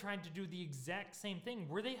also trying to do the exact same thing?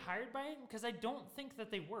 Were they hired by him? Because I don't think that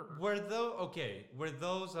they were. were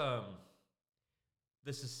those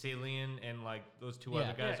the Sicilian and like those two Yeah.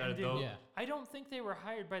 other guys Yeah, are and did- those? Yeah. I don't think they were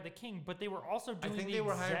hired by the king, but they were also I doing think the they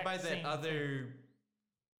were hired exact by that same other thing.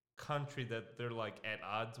 country that they're like at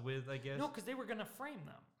odds with, I guess. No, because they were gonna frame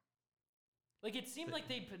them. Like it seemed like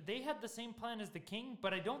they had the same plan as the king,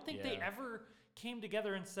 but I don't think they Yeah. ever came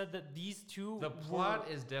together and said that these two. The plot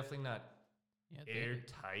is definitely not Yeah,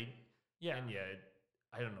 airtight. yeah, And yeah,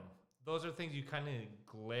 I don't know. Those are things you kind of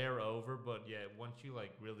glare over, but yeah, once you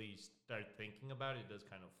like really start thinking about it, it does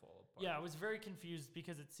kind of fall apart. yeah. I was very confused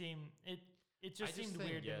because it seemed it just I seemed think,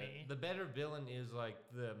 weird yeah, to me. The better villain is like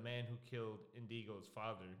the man who killed Indigo's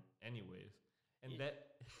father, anyways. And that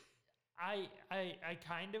I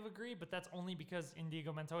kind of agree, but that's only because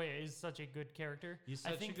Indigo Montoya is such a good character. He's I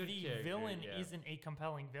such a think good the character, villain yeah. isn't a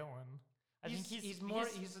compelling villain. I think he's more-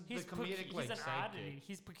 he's the comedic, he's like, an sidekick. oddity.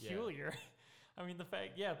 He's peculiar. I mean, the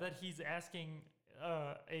fact, that he's asking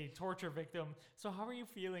a torture victim. So how are you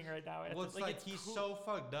feeling right now? well, it's like it's he's cool. so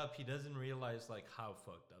fucked up, he doesn't realize like how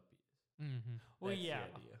fucked up he is. Mm-hmm. Well, That's the yeah,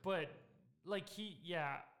 idea. but like he,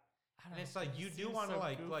 yeah. I don't And it's know, like he you do seems want to so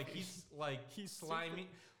like goofy. he's like He's slimy, super-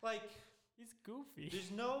 like He's goofy.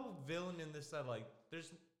 there's no villain in this that like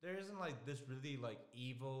there isn't like this really like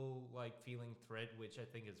evil like feeling threat, which I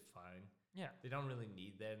think is fine. Yeah. They don't really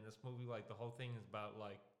need that in this movie. Like the whole thing is about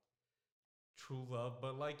like true love,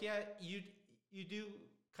 but like yeah, you do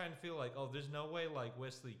kind of feel like, oh, there's no way like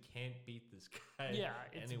Wesley can't beat this guy. Yeah,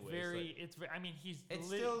 it's anyways. very, Like, it's. I mean, he's. it's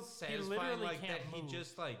lit- still he satisfying literally like can't that.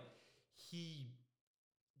 move. He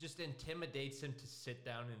just intimidates him to sit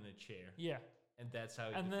down in a chair, Yeah, and that's how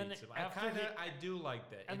he And then defeats him. after I do like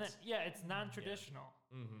that. and It's- then yeah, it's non-traditional,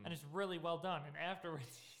 Mhm. and it's really well done. And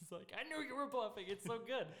afterwards, he's like, "I knew you were bluffing." It's so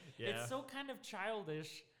good. Yeah. It's so kind of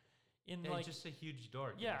childish. In and like, just a huge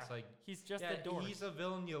dork. And yeah, it's like he's just yeah, a dork. he's a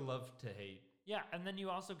villain you love to hate. Yeah, and then you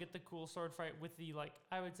also get the cool sword fight with the like,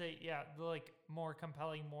 I would say, yeah, the like more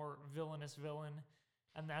compelling, more villainous villain,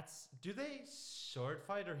 and that's Do they sword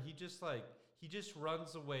fight, or he just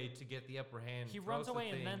runs away to get the upper hand? he throws runs the away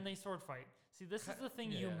and thing? then they sword fight. See, this is the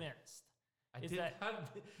thing you Yeah. missed. I is did that-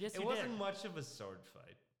 not. Yes, it you wasn't did. much of a sword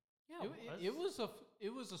fight. Yeah, It was a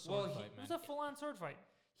sword Well, fight, It man. was a full-on sword fight.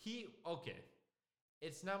 Okay,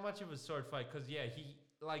 it's not much of a sword fight because yeah, he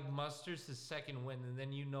like musters his second win, and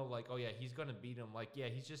then you know like, oh yeah, he's gonna beat him. Like yeah,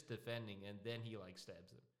 he's just defending, and then he like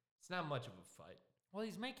stabs him. It's not much of a fight, Well,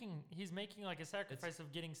 he's making like a sacrifice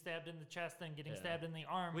of getting stabbed in the chest and getting Yeah. stabbed in the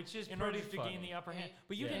arm, Which is in order pretty to gain funny. the upper hand. And-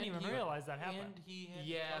 But you Yeah. didn't even And he- realize that happened, And he had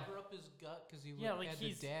Yeah. to cover up his gut because he Yeah, like had the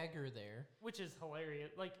he's- dagger there. which is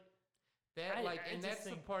hilarious. Like, that I and just that's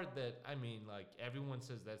the think- part that I mean, like everyone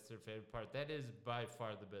says that's their favorite part. That is by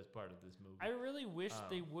far the best part of this movie. I really wish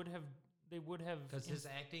they would have Because his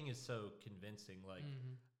acting is so convincing. Like,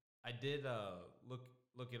 I did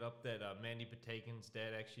look it up that Mandy Patinkin's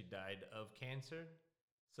dad actually died of cancer,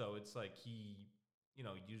 so it's like he,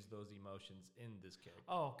 used those emotions in this character.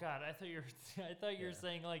 Oh God, I thought you were Yeah.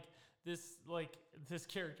 saying like this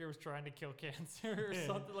character was trying to kill cancer or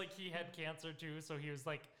something. Like he had cancer too, so he was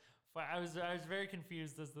like. I was very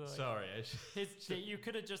confused as to like, Sorry, you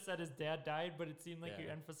could have just said his dad died, but it seemed like you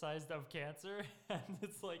Yeah. emphasized of cancer, and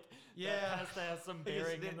it's like Yeah. that has to have some I guess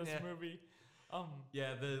bearing it in this did, yeah. movie.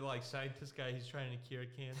 yeah, the like scientist guy, he's trying to cure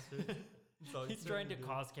cancer. So He's trying to do.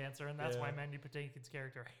 cause cancer, and that's Yeah. why Mandy Patinkin's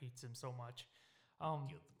character hates him so much. Killed my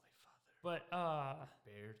father. But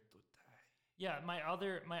Bear to die. yeah, my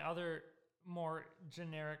other more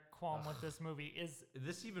generic qualm with this movie is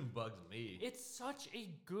This even bugs me. it's such a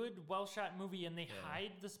good, well shot movie, and they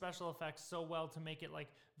hide the special effects so well to make it like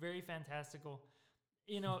very fantastical.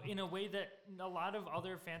 In a way that a lot of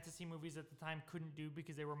other fantasy movies at the time couldn't do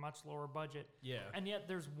because they were much lower budget. Yeah. And yet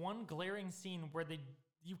there's one glaring scene where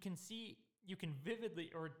you can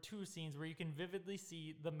vividly, or two scenes where you can vividly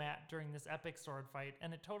see the mat during this epic sword fight,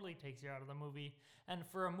 and it totally takes you out of the movie. And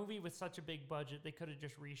for a movie with such a big budget, they could have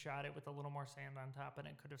just reshot it with a little more sand on top, and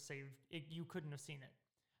it could have saved it. You couldn't have seen it.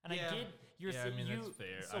 And yeah. I get you're yeah, I saying mean, you. that's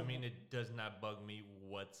fair. So, I mean, it does not bug me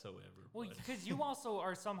whatsoever. well, but- because you also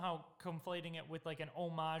are somehow conflating it with like an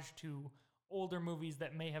homage to older movies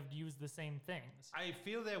that may have used the same things. I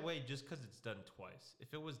feel that way just because it's done twice.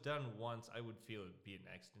 If it was done once, I would feel it'd be an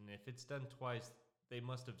accident. If it's done twice, they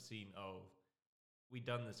must have seen, oh, we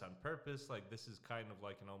done this on purpose. Like, this is kind of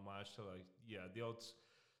like an homage to, like, yeah, the old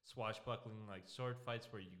swashbuckling, like, sword fights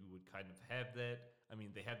where you would kind of have that. I mean,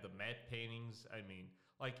 they have the matte paintings. I mean,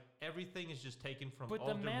 like, everything is just taken from But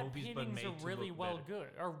older the matte movies, but paintings made are to really look well better. good,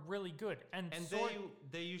 are really good, and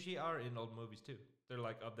they usually are in old movies too. They're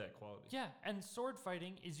like of that quality. yeah, and sword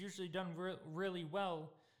fighting is usually done really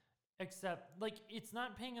well, except like it's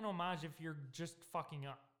not paying an homage if you're just fucking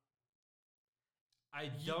up. I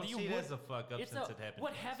don't you see it would- as a fuck up It's since it happened.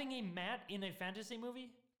 what twice. having a mat in a fantasy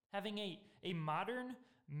movie, having a modern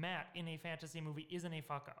mat in a fantasy movie isn't a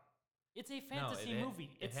fuck up. It's a fantasy movie.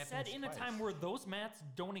 it It's set happens in a twice. time where those mats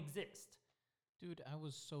don't exist. Dude, I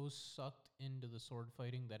was so sucked into the sword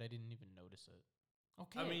fighting that I didn't even notice it.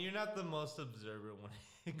 Okay. I mean, you're not the most observant when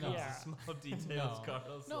it comes Yeah. to small details, No,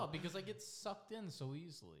 Carlos. no, because I get sucked in so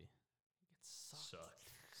easily. It sucks.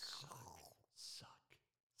 Suck.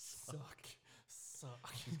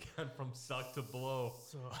 Suck. He's gone from suck to blow.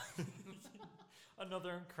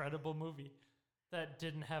 Another incredible movie that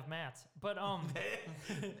didn't have mats, but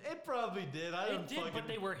It probably did. I don't it did, fucking. but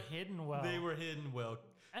they were hidden well. They were hidden well.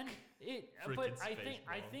 and it. Frickin' But I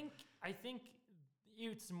Spaceball. think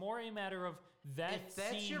it's more a matter of that. If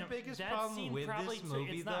that's scene, your biggest that problem scene with probably this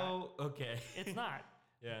movie, it's not. though, okay. It's not.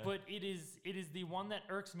 Yeah. But it is the one that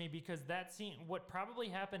irks me because that scene, what probably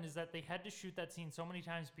happened is that they had to shoot that scene so many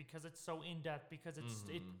times because it's so in depth, because it's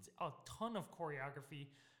a ton of choreography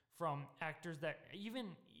from actors that even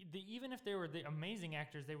even if they were the amazing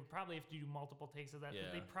actors, they would probably have to do multiple takes of that. Yeah.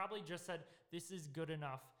 They probably just said, this is good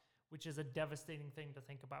enough, which is a devastating thing to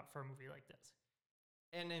think about for a movie like this.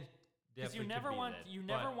 And it Because definitely you never could be want, that, you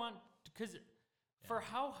never but want, because for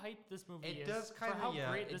how hyped this movie it is, does kind for how of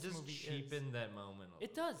great it this does movie cheapen is. that moment.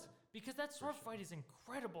 It does, because that sword fight is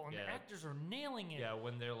incredible, and the Yeah. actors are nailing it. Yeah,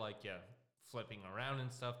 when they're like flipping around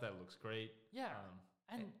and stuff, that looks great. Yeah.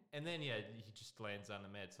 And then he just lands on the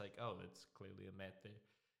mat. It's like, oh, it's clearly a mat there.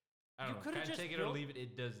 I You don't know. could've Kind of just take it or built- leave it.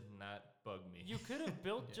 It does not bug me. You could have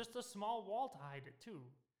built just a small wall to hide it too.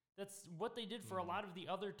 That's what they did for a lot of the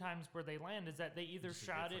other times where they land, is that they either Just a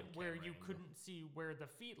shot it different where camera you angle. couldn't see where the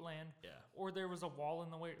feet land, Yeah. or there was a wall in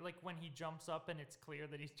the way, like when he jumps up and it's clear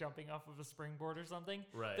that he's jumping off of a springboard or something.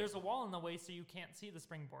 Right. There's a wall in the way so you can't see the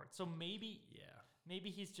springboard. So maybe Yeah.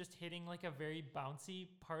 he's just hitting like a very bouncy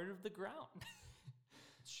part of the ground.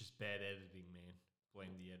 It's just bad editing, man.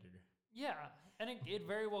 Blame the editor. Yeah, and it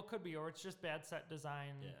very well could be, or it's just bad set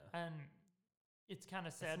design. Yeah. And it's kind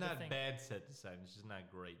of sad It's to not think. bad set design. It's just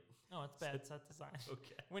not great. No, it's bad set design.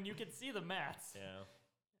 Okay. When you can see the mats, Yeah.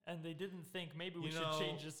 and they didn't think maybe we You should know,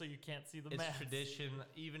 change this so you can't see the It's mats. tradition.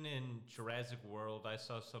 Even in Jurassic World, I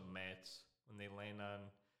saw some mats when they land on.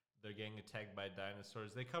 They're getting attacked by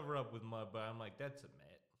dinosaurs. They cover up with mud, but I'm like, that's a mat.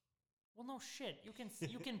 Well, no shit. You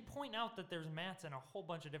can point out that there's mats and a whole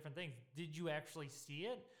bunch of different things. Did you actually see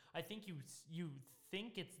it? I think you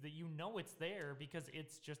think it's that it's there because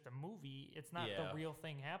it's just a movie. It's not the real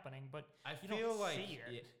thing happening. But I you feel don't like see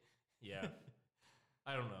it. Yeah.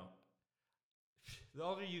 I don't know. The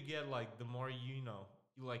older you get, like the more you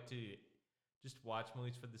like to just watch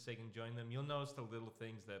movies for the sake of enjoying them. You'll notice the little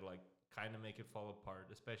things that like kind of make it fall apart,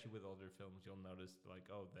 especially with older films. You'll notice like,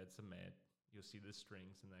 oh, that's a mat. You'll see the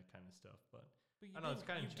strings and that kind of stuff. But you I don't know, it's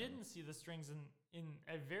kind of didn't see the strings in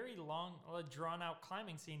a very long, drawn out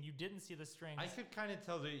climbing scene. You didn't see the strings. I could kind of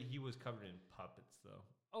tell that he was covered in puppets, though.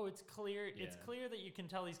 Oh, it's clear. It's Yeah. clear that you can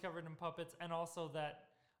tell he's covered in puppets, and also that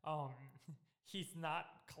he's not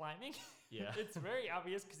climbing. Yeah. It's very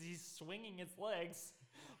obvious because he's swinging his legs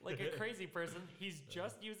like a crazy person. He's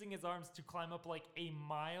just using his arms to climb up like a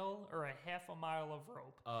mile or a half a mile of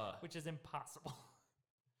rope, which is impossible.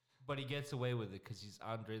 But he gets away with it because he's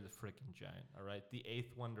Andre the Frickin' Giant. All right, the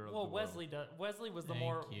eighth wonder of the world. Wesley does. Wesley was the Thank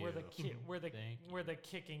more you. where Thank where the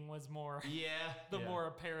kicking was more Yeah, the more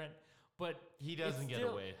apparent. But he doesn't it's get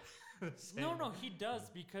still- away. No, he does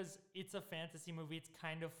because it's a fantasy movie. It's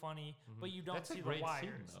kind of funny, but you don't That's a see the great scene,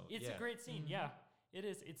 wires. though. It's Yeah. a great scene, yeah. It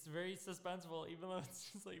is. It's very suspenseful, even though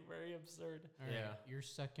it's just like very absurd. All right, Yeah. your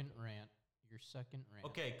second rant.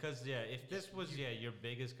 Okay, because if this was your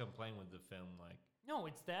biggest complaint with the film, like No,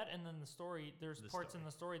 it's that, and then the story. There's The parts story. in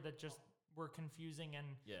the story that just were confusing and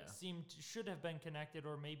Yeah. should have been connected,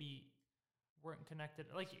 or maybe weren't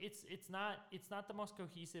connected. Like it's not the most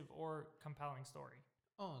cohesive or compelling story.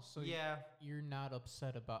 Oh, so Yeah. you're not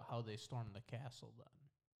upset about how they stormed the castle then?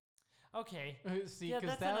 Okay. See, Yeah,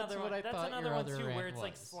 because that's that's another what one. I That's thought another your one other too, where rant it's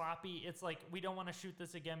like was. sloppy. It's like we don't want to shoot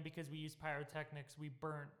this again because we used pyrotechnics. We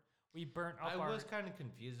burnt up I our. was kind of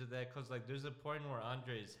confused with that because like there's a point where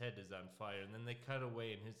Andre's head is on fire and then they cut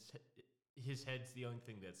away and his head's the only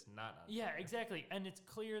thing that's not on Yeah, fire. exactly. And it's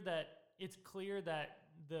clear that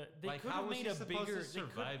they Like could how have was made he a supposed bigger to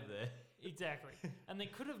survive that? exactly, and they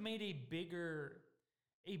could have made a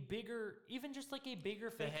bigger, even just like a bigger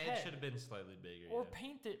The fake head should have been slightly bigger. or yeah.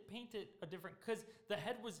 paint it a different, because the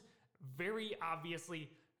head was very obviously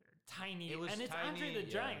tiny, It was and it's tiny, Andre the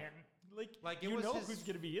yeah. Giant. Like, it you was know his- who's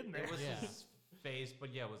gonna be in there. It was Yeah. his face,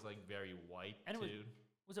 but yeah, it was like very white And it was- too.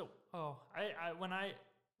 Was it? Oh,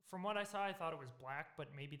 from what I saw, I thought it was black,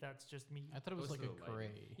 but maybe that's just me. I thought it was Goes like a to the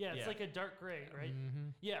lighting. gray. Yeah, it's Yeah. like a dark gray, right?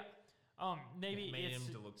 Yeah. Maybe It made it's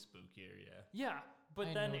him to look spookier, yeah. yeah, but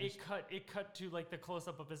I then noticed- it cut to like the close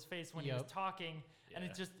up of his face when he was Yep. talking, and Yeah.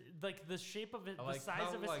 it's just like the shape of it, I the size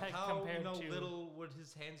how, of his head how compared to little would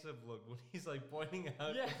his hands have looked when he's like pointing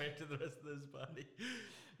out Yeah. compared to the rest of his body.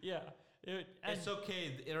 yeah. And It's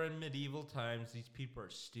okay. They're in medieval times. These people are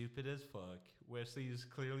stupid as fuck. Wesley is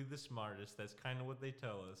clearly the smartest. That's kind of what they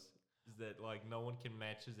tell us. Is that like no one can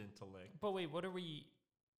match his intellect? But wait, why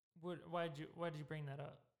did you bring that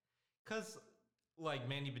up? Cause like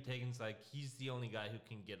Mandy Patinkin's like he's the only guy who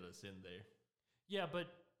can get us in there. Yeah, but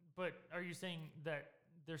are you saying that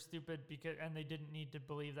they're stupid and they didn't need to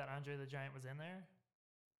believe that Andre the Giant was in there?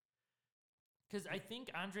 Because I think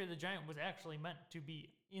Andre the Giant was actually meant to be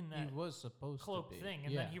in He that was supposed cloak to be. thing,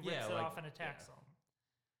 and yeah. then he rips Yeah, it like- off and attacks yeah. them.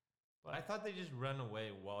 But I thought they just run away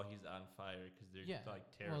while he's on fire because they're yeah. like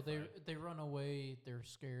Well, terrified. they run away. They're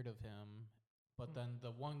scared of him. But then the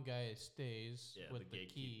one guy stays yeah, with the the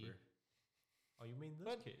key. gatekeeper. Oh, you mean this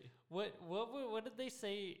What? kitty? What did they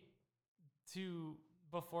say to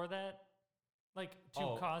before that? Like to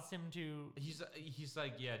Oh. cause him to. He's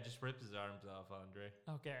like, yeah, just rip his arms off, Andre.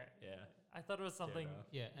 Okay. Yeah. I thought it was something. enough.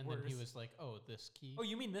 Yeah, and then he worse. was like, "Oh, this key." Oh,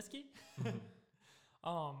 you mean this key? Yeah,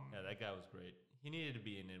 that guy was great. He needed to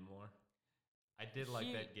be in more. I did like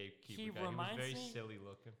that gatekeeper guy. He was very silly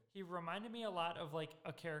looking. He reminded me a lot of like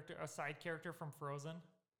a side character from Frozen.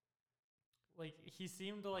 Like he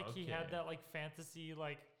seemed like he had Okay. that like fantasy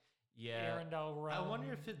like Yeah. Arendelle realm. I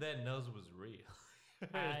wonder if that nose was real.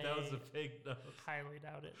 If that was a fake nose. Highly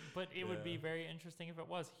doubt it, but it would be very interesting if it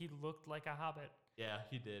was. He looked like a hobbit. Yeah,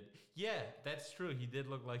 he did. Yeah, that's true. He did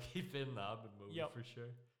look like he fit in the Hobbit movie for sure.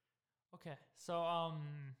 Okay, so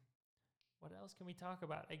what else can we talk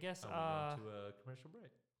about? I guess We're going to a commercial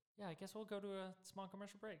break. yeah, I guess we'll go to a small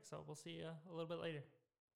commercial break. So we'll see you a little bit later.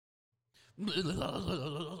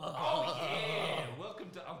 Oh yeah! Welcome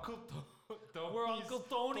to Uncle Tony's. We're Uncle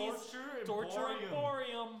Tony's Torture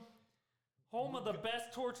Emporium, home of the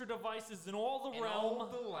best torture devices in all the and realm, all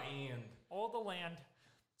the land. all the land.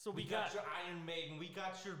 So We got your Iron Maiden. We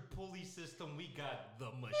got your pulley system. We got the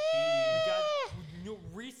machine. we got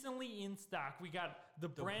recently in stock. We got the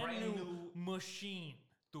brand brand new new- machine.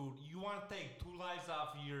 Dude, you want to take 2 lives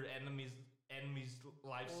off of your enemy's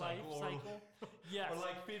life cycle, cycle? Yes. or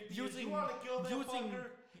like 50 years. Using- You want to kill that using- fucker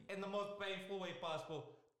in the most painful way possible.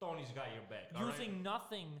 Tony's got your back. all right? Using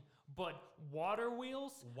nothing but water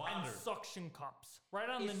wheels and Water. suction cups right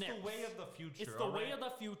on It's the the nips. way of the future. It's the all way right? of the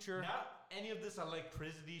future. Not any of this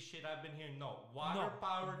electricity shit I've been hearing. No,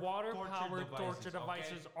 water-powered torture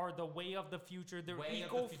devices okay? are the way of the future. They're Way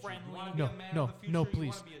of the future. You eco-friendly. wanna be a man No, of the future, no, you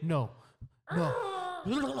please, wanna be a- no.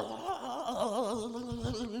 We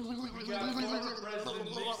got former President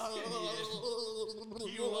Nixon here.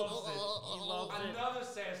 He loves it. He loves it. Another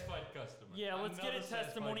satisfied customer. Yeah, let's get a Another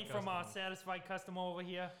testimony satisfied from a customer. satisfied customer over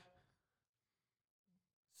here.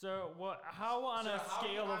 So, what? How on So a how-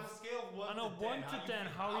 scale on of a scale of 1 on a to 1 10, to 10,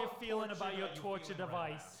 how are you feeling about your torture feeling right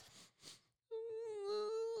device?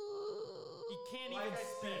 He can't now? Like even I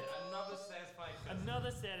speak. said, another satisfied customer.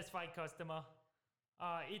 Another satisfied customer.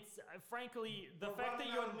 It's frankly the We're fact that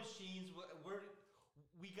running you're out of machines.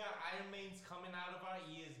 We got Iron Maidens coming out of our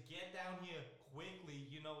ears. Get down here quickly.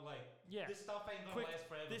 You know, like Yeah. this stuff ain't gonna quick. last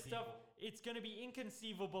forever. This people. stuff, it's gonna be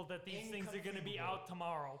inconceivable that these things are gonna be Inconceivable. out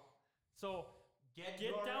tomorrow. So Get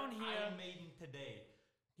your down here. Iron Maiden today.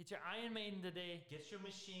 get your Iron Maiden today. Get your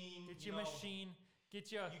machine. Get you your know, machine.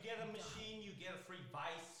 Get your You get a machine, you get a free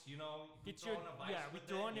vice. You know, we Get throw your in a vice yeah, we with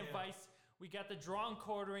throw it, in a yeah. vice. We got the draw and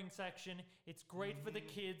quartering section. It's great for the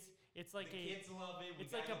kids. It's like The kids love it. We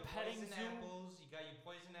it's got like a your petting poison zoo. apples. You got your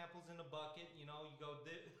poison apples in a bucket. You know, you go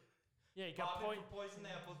dip. Yeah, you got Bobbing for poison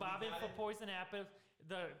apples. we bobbing got for it. poison apple.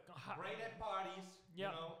 The Great at parties. yeah,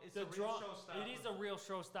 You know, it's the a real showstopper. It is a real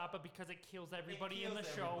showstopper because it kills everybody in the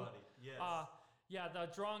kills show. everybody, yes. Yeah, the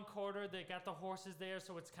draw and quarter. They got the horses there,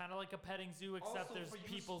 so it's kind of like a petting zoo, except Also, there's for you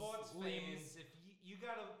people's sports limbs. fans, if you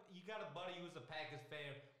got a buddy who's a Packers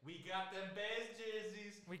fan, we got them Bears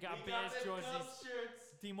jerseys. We got Bears them jerseys. Cubs shirts.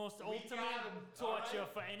 The most We got ultimate 'em, torture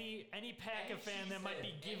alright? for any Packer Any fan she that might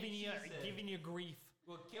be said, giving any you she said. giving you grief.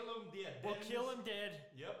 We'll kill them dead. We'll kill him dead.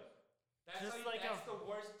 Yep. That's Just like that's the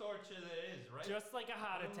worst torture there is, right? Just like a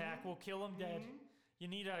heart attack, we'll kill him dead. You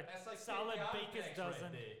need a That's like solid taking baker's Outbacks dozen.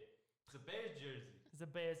 Right there. It's a Bears jersey. It's a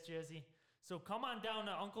Bears jersey. So come on down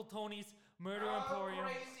to Uncle Tony's Murder Oh, Emporium.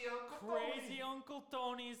 crazy Uncle Crazy Tony. Uncle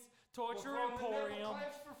Tony's We're Torture throwing the nipple Emporium.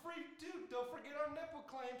 clamps for free, too. Don't forget our nipple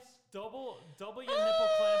clamps. Double your nipple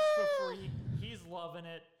clamps for free. He's loving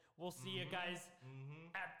it. We'll see you guys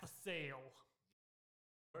at the sale.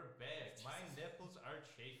 We're back. My nipples are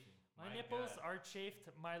chafing. My nipples God. are chafed.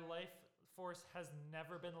 My life force has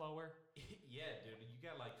never been lower. Yeah, dude. You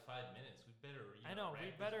got like 5 minutes. We better. I know. wrap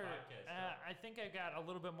We this better. podcast up. I think I got a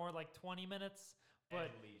little bit more, like 20 minutes. But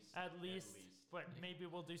At least. But maybe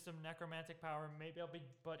we'll do some necromantic power. Maybe I'll be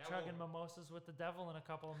butt Yeah, chugging we'll- mimosas with the devil in a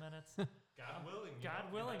couple of minutes. God willing. you God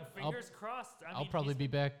know, willing. you know. Fingers crossed. I'll probably be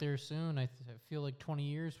back there soon. I feel like 20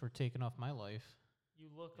 years were taken off my life. You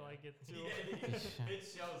look like it too. Yeah, it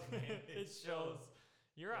shows, man. It shows.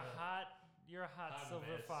 You're a hot Hot silver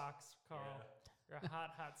mess. fox, Carl. Yeah. You're a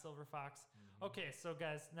hot silver fox. Okay, so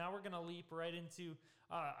guys, now we're gonna leap right into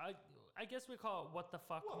I guess we call it what the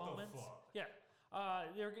fuck What the moments. fuck? Yeah.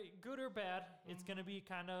 They're good or bad. It's gonna be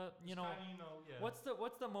kind of Yeah. what's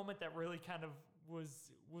the moment that really kind of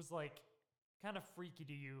was like kind of freaky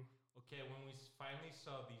to you? Okay, when we finally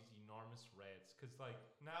saw these enormous rats, because like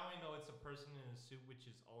now I know it's a person in a suit, which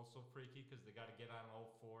is also freaky because they got to get on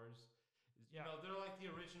all fours. You know, they're like the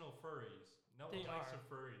original furries. No one likes a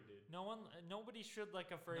furry, dude. Nobody should like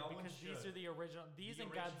a furry because these are the original. These and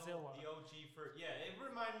original, Godzilla. The OG furry. Yeah, it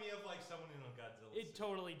reminded me of like someone in a Godzilla It suit.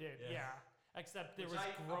 totally did. Yeah. Except there was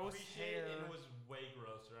gross hair. And it was way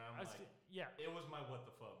grosser. It was my what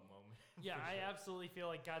the fuck moment. Yeah, I absolutely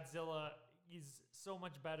feel like Godzilla is so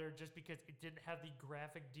much better just because it didn't have the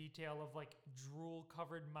graphic detail of like drool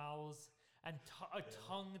covered mouths and a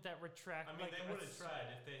tongue that retracted. I mean, they would have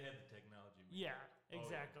tried if they had the technology. Yeah,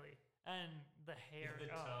 exactly. And the hair. The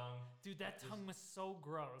tongue. Dude, that tongue was so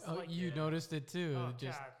gross. Oh, you noticed it too. Oh,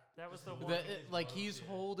 God. That was the one. He's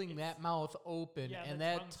holding that mouth open, and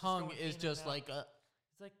that tongue is just like a...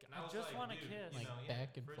 It's like, I just want to kiss. Like,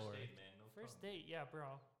 back and forth. Date, man, first date, yeah,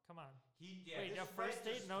 bro. Come on. Wait, a first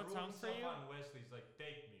date, no tongue for you? On Wesley's like,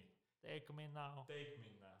 take me. Take me now. Take me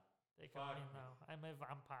now. Take me now. I'm a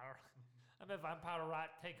vampire. I'm a vampire rat.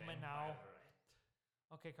 Take me now.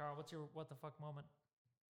 Okay, Carl, what's your what the fuck moment?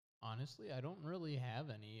 Honestly, I don't really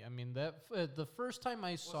have any. I mean, the first time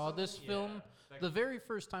I saw this film, the very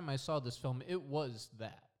first time I saw this film, it was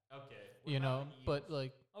that. Okay. You know, but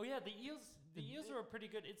like... Oh, yeah, the eels are pretty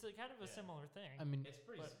good. It's a kind of a similar thing. I mean... It's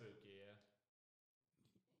pretty spooky,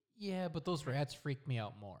 yeah. Yeah, but those rats freak me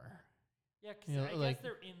out more. Yeah, because I guess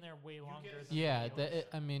they're in there way longer.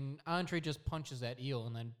 I mean, Andre just punches that eel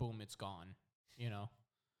and then boom, it's gone. You know?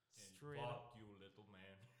 Straight up. You little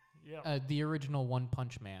man. Yeah. The original One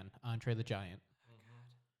Punch Man, Andre the Giant. Oh, God.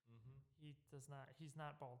 He does not. He's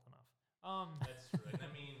not bald enough. That's true. And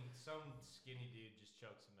I mean, some skinny dude just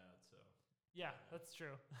chokes him out. So. Yeah, that's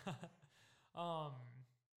true.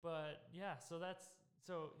 But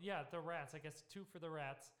yeah, the rats. I guess 2 for the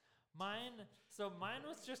rats. Mine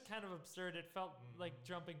was just kind of absurd. It felt like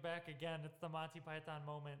jumping back again. It's the Monty Python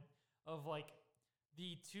moment of like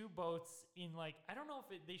the 2 boats in like, I don't know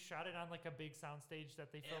if they shot it on like a big soundstage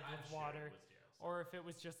that they filled with water, or if it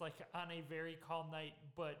was just like on a very calm night.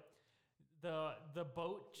 But the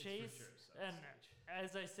boat chase, and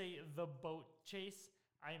as I say, the boat chase,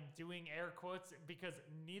 I'm doing air quotes because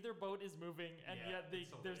neither boat is moving, and yet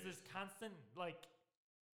there's this constant like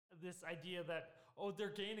this idea that, oh,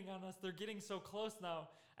 they're gaining on us, they're getting so close now,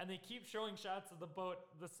 and they keep showing shots of the boat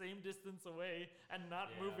the same distance away and not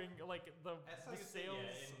moving, like the sails.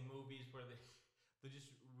 In movies where they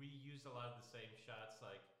just reuse a lot of the same shots,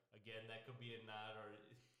 like, again, that could be a nod or...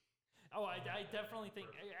 Oh, I definitely think,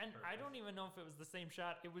 and I don't even know if it was the same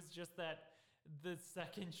shot, it was just that the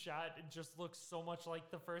second shot, it just looks so much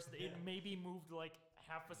like the first. It maybe moved like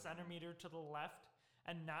half a centimeter to the left,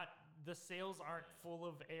 and the sails aren't full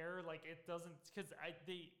of air. Like it doesn't, because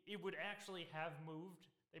it would actually have moved.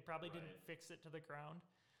 They probably didn't fix it to the ground.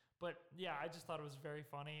 But yeah, I just thought it was very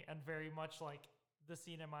funny and very much like the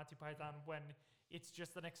scene in Monty Python when it's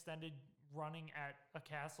just an extended running at a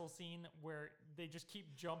castle scene where they just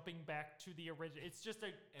keep jumping back to the original. It's just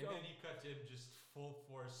then he cuts in just full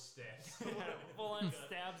force stabs. Full on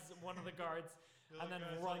stabs one of the guards and then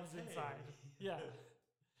runs inside. Yeah.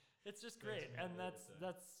 It's just great. And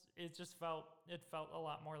it just felt a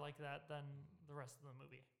lot more like that than the rest of the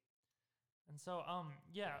movie. And so,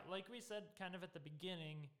 like we said kind of at the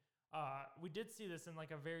beginning, we did see this in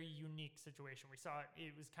like a very unique situation. We saw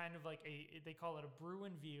it was kind of like they call it a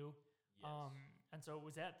Bruin view. Yes. And so it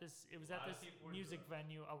was at this music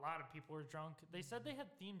venue. A lot of people were drunk. They said they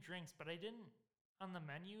had themed drinks, but I didn't, on the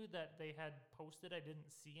menu that they had posted, I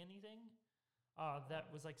didn't see anything that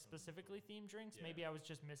was like specifically themed drinks. Yeah. Maybe I was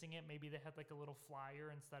just missing it. Maybe they had like a little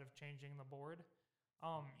flyer instead of changing the board.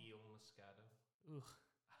 Eel Moscato. Ugh.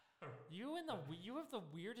 You have the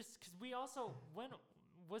weirdest, because we also, when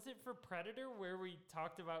was it for Predator where we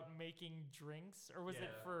talked about making drinks, or was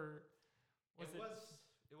it for? It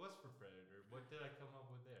was for Predator. What did I come up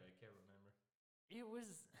with there? I can't remember.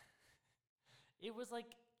 It was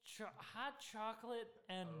like hot chocolate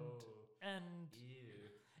and ew.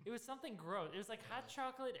 It was something gross. It was like hot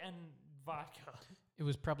chocolate and vodka. It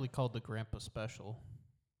was probably called the Grandpa Special.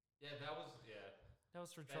 Yeah, that was That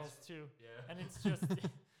was for Trolls too. Yeah, and it's just.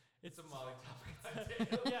 It's a Molotov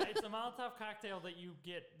cocktail. Yeah, it's a Molotov cocktail that you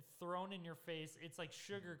get thrown in your face. It's like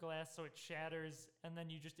sugar glass, so it shatters, and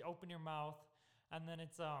then you just open your mouth, and then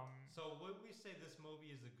it's So would we say this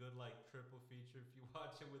movie is a good like triple feature if you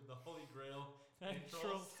watch it with the Holy Grail and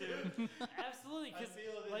Trolls 2? Absolutely, because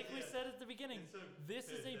like we said at the beginning, this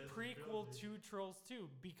is a prequel to Trolls 2,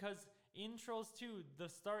 because in Trolls 2, the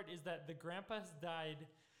start is that the grandpa has died.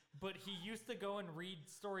 But he used to go and read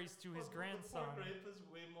stories to his grandson. The poor grandpa's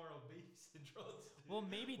way more obese in Trolls 2. Well,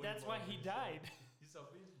 maybe that's why he died. He's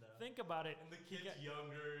obese now. Think about it. And the kid's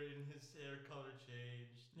younger and his hair color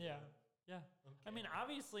changed. Yeah. Yeah. I mean,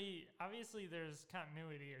 obviously, there's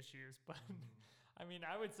continuity issues, but I mean,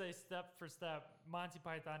 I would say step for step, Monty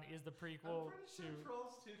Python is the prequel I'm pretty sure to.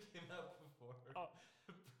 Trolls 2 came out before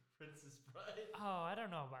Princess Bride. Oh, I don't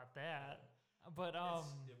know about that, but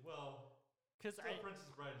because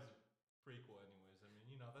Princess Bride is a prequel, anyways. I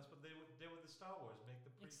mean, that's what they did with the Star Wars, make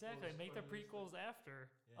the prequels. Exactly, make the prequels after.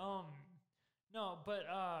 Yeah. No, but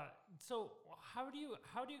so how do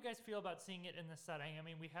you guys feel about seeing it in the setting? I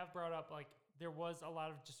mean, we have brought up like there was a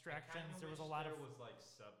lot of distractions. There was a lot there of was like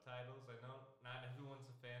subtitles. I know not everyone's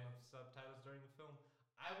a fan of subtitles during the film.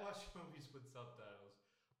 I watch movies with subtitles.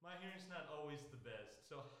 My hearing's not always the best,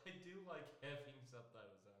 so I do like having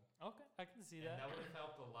subtitles on. Okay, I can see And that. that would have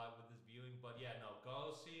helped a lot with this viewing. But yeah, no,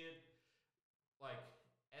 go see it. Like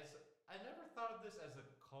I never thought of this as a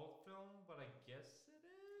cult film, but I guess it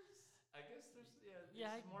is. I guess there's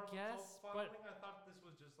it's more of a cult following. I thought this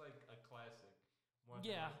was just like a classic. One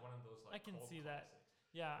of those like I can cult see classics.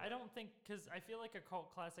 that. Yeah, I don't think because I feel like a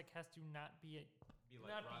cult classic has to not be a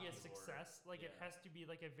success. Like it has to be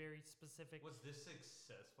like a very specific. Was this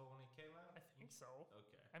successful when it came out? I think so.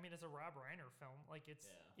 Okay. I mean, it's a Rob Reiner film. Like it's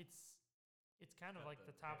kind of like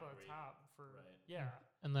the top of the top for yeah.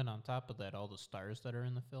 And then on top of that, all the stars that are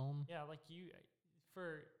in the film. Yeah, like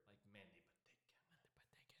for Mandy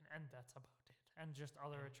Patinkin, and that's about it. And just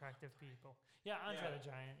other attractive people. Yeah, Andre the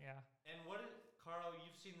Giant. Yeah. And Carl?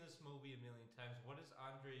 You've seen this movie a million times. What is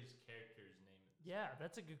Andre's character's name? Yeah,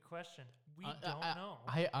 that's a good question. We don't know.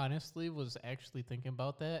 I honestly was actually thinking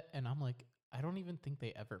about that, and I'm like, I don't even think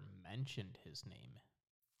they ever mentioned his name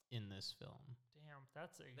in this film. Damn,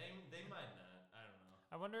 that's a. They might not. I don't know.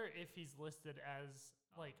 I wonder if he's listed as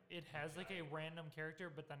like it has like a random character,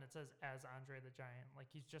 but then it says as Andre the Giant. Like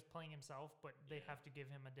he's just playing himself, but they have to give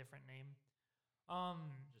him a different name.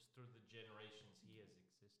 Just through the generations he has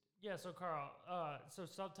existed. Yeah, so Carl, so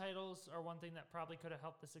subtitles are one thing that probably could have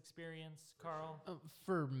helped this experience, Carl.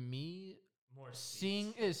 For me, more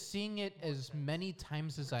seeing it as many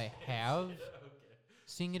times as I have,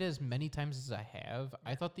 seeing it as many times as I have,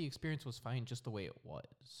 I thought the experience was fine just the way it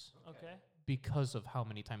was. Okay. Because of how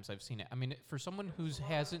many times I've seen it. I mean, for someone who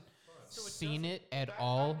hasn't seen it at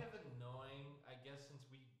all. Kind of annoying, I guess, since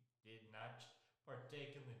we did not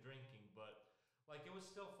partake in the drinking, but like it was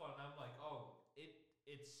still fun. I'm like,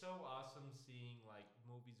 it's so awesome seeing like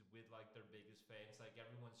movies with like their biggest fans. Like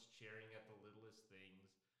everyone's cheering at the littlest things.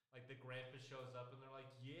 Like the grandpa shows up and they're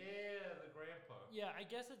like, "Yeah, the grandpa." Yeah, I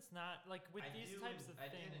guess it's not like with these types of things.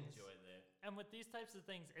 I did enjoy that. And with these types of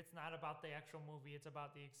things, it's not about the actual movie. It's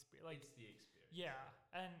about the experience. Like, it's the experience. Yeah,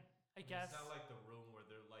 and I guess it's not like the room where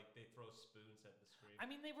they throw spoons at the screen. I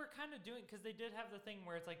mean, they were kind of doing because they did have the thing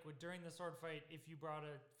where it's like during the sword fight, if you brought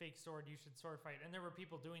a fake sword, you should sword fight, and there were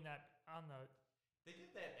people doing that on the. They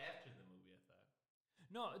did that after the movie, I thought.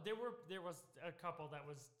 No, there was a couple that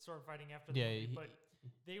was sword fighting after the movie, but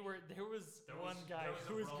there was one guy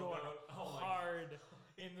who was going hard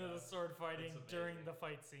into the sword fighting during the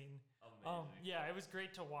fight scene. Yeah, it was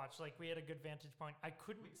great to watch. Like we had a good vantage point. I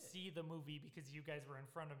couldn't see the movie because you guys were in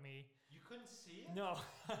front of me. You couldn't see it? No,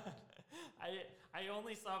 I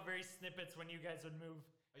only saw very snippets when you guys would move.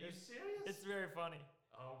 Are you serious? It's very funny.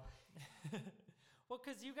 Oh. Well,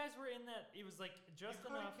 because you guys were in that, it was like just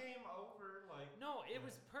enough. You came over, like. No, it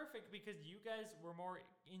was perfect because you guys were more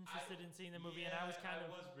interested in seeing the movie, and I was I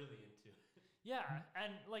was really into it. Yeah,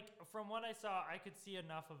 and like from what I saw, I could see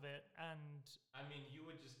enough of it, and. I mean, you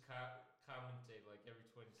would just commentate like every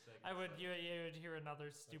 20 seconds. I would. You would hear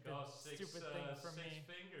another stupid thing from me. 6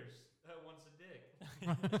 fingers. Once a dick.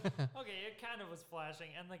 Okay, it kind of was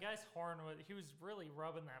flashing, and the guy's horn he was really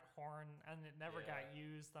rubbing that horn, and it never got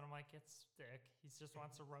used. And I'm like, it's dick. He just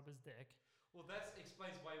wants to rub his dick. Well, that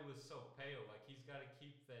explains why he was so pale. Like he's got to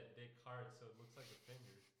keep that dick hard, so it looks like a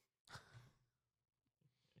finger.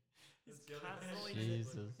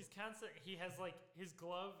 He's constant. He has like his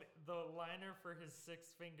glove. The liner for his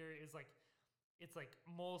 6th finger is like. It's like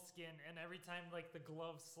moleskin, and every time like the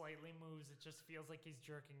glove slightly moves, it just feels like he's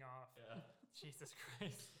jerking off. Yeah. Jesus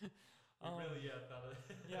Christ. We really thought of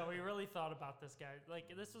it. Yeah, we really thought about this guy. Like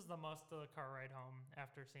this was the most of the car ride home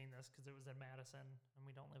after seeing this because it was in Madison, and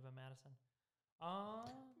we don't live in Madison.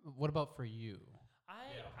 What about for you?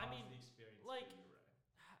 I mean, the experience like, for you,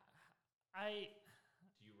 Ryan?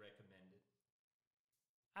 Do you recommend it?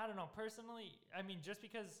 I don't know personally. I mean, just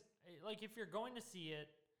because like if you're going to see it,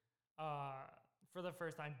 for the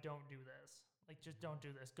first time, don't do this. Like, just don't do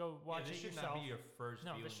this. Go watch it yourself. This should not be your first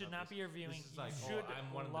viewing. No, this should not be your viewing. This is like,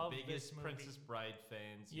 I'm one of the biggest Princess Bride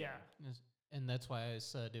fans. Yeah. And that's why I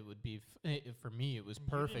said it would be, for me, it was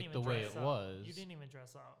perfect the way it was. You didn't even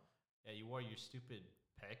dress up. Yeah, you wore your stupid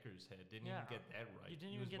Packers had. Didn't Yeah. even get that right. You didn't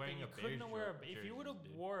He even was get wearing that. You a couldn't Bears wear. jersey, If you would have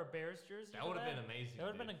dude. wore a Bears jersey, That for would have been amazing. That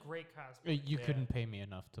would have been dude. a great costume. You Yeah. couldn't pay me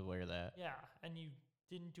enough to wear that. Yeah, and you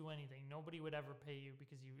didn't do anything. Nobody would ever pay you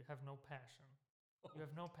because you have no passion. You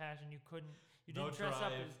have no passion. You couldn't. You No didn't dress up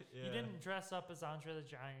drive, as. yeah. You didn't dress up as Andre the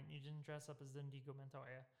Giant. You didn't dress up as Indigo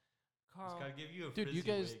Montoya. Just Carl, gotta give you a Dude, you frizzy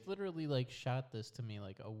guys wig. literally like shot this to me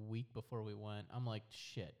like a week before we went. I'm like,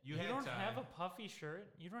 shit. you had don't time. have a puffy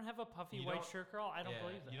shirt. You don't have a puffy You white don't- shirt, Carl. I don't Yeah,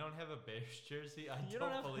 believe that. You don't have a Bears jersey? I You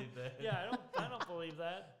don't have- believe that. Yeah, I don't believe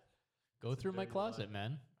that. Go It's a through my dirty closet, lie.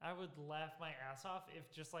 man. I would laugh my ass off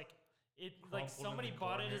if just like it like Crumpled in somebody the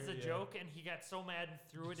bought it corner, as a yeah. joke and he got so mad and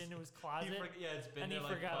threw it into his closet. Yeah, it's been And he there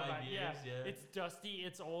like forgot 5 about it. years. Yeah. It's dusty.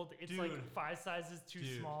 It's old. It's like Dude. 5 sizes too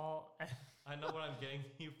Dude. small. I know what I'm getting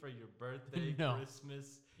you for your birthday, No.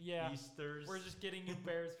 Christmas, Yeah. Easter's. We're just getting you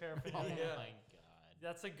Bears Oh paraphernalia. Yeah. my god.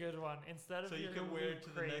 That's a good one. Instead of So you your can wear Loot it to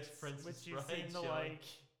the next crates, Princess which you Bride seem to show. like,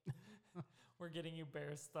 we're getting you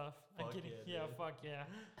Bears stuff. I'm Fuck getting, yeah, dude. fuck yeah.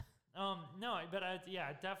 No, but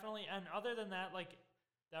yeah, definitely. And other than that, like,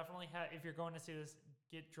 definitely if you're going to see this,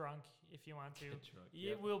 get drunk if you want to. Get drunk, It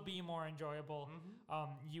yep. will be more enjoyable.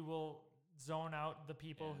 Mhm. You will zone out the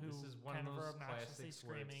people Yeah, who this is one kind of of are those obnoxiously classics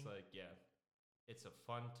where screaming. it's like, yeah, it's a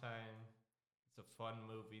fun time. It's a fun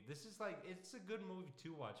movie. This is like, it's a good movie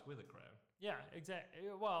to watch with a crowd. Yeah, exactly.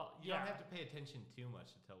 Well, You yeah, don't have to pay attention too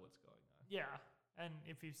much to tell what's going on. yeah. And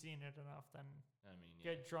if you've seen it enough, then I mean,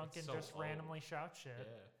 yeah, get drunk it's and so just old. randomly shout shit,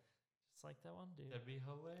 Yeah, just like that one dude. that'd be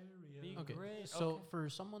hilarious. Be Okay, great. so Okay. for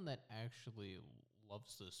someone that actually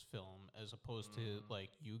loves this film, as opposed to Mm.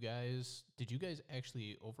 like you guys, did you guys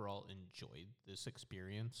actually overall enjoy this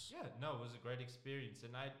experience? Yeah, no, it was a great experience,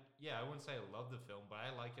 and I wouldn't say I love the film, but I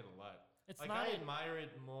like it a lot. It's Like not I a- admire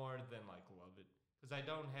it more than like love it, because I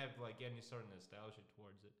don't have like any sort of nostalgia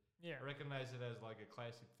towards it. Yeah. I recognize it as like a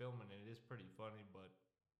classic film, and it is pretty funny, but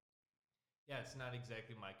yeah, it's not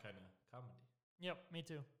exactly my kind of comedy. Yep, me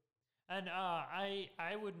too. And I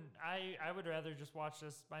would rather just watch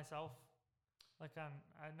this myself, like on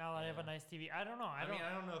now that I have a Yeah. nice TV. I don't know. I mean,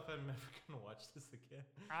 I don't know if I'm ever gonna watch this again.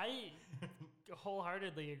 I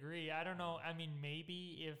wholeheartedly agree. I don't know. I mean,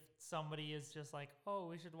 maybe if somebody is just like, oh,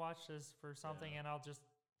 we should watch this for something, Yeah. and I'll just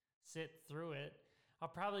sit through it. I'll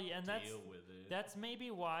probably and that's Deal with it. that's maybe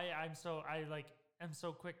why I'm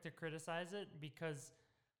so quick to criticize it, because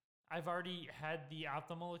I've already had the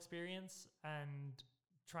optimal experience and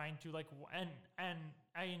trying to and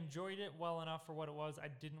I enjoyed it well enough for what it was. I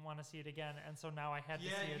didn't want to see it again, and so now I had to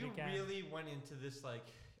see Yeah, it you again. really went into this like,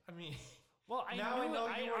 I mean, Well, I now I knew know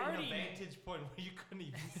I you were in already a vantage point where you couldn't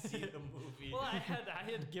even see the movie. Well, I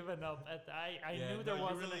had given up at the, I Yeah, knew there no,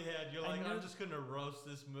 wasn't You really had. You're I like, knew- I'm just gonna roast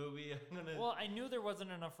this movie. I'm gonna. well, I knew there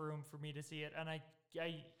wasn't enough room for me to see it, and I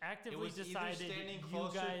it actively was decided either standing you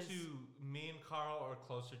closer guys to me and Carl or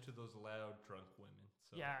closer to those loud drunk women.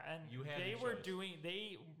 So yeah, and you had they a were choice.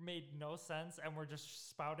 they made no sense and were just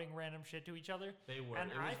spouting random shit to each other. They were,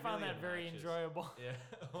 and it I was found really that very obnoxious. enjoyable. Yeah.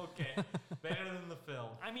 Okay. Better than the film.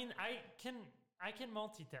 I mean, I can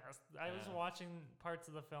multitask. I was Yeah. watching parts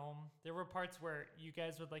of the film. There were parts where you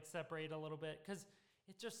guys would like separate a little bit because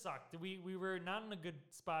it just sucked. We were not in a good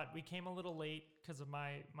spot. We came a little late because of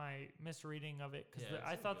my misreading of it. Because Yeah, it's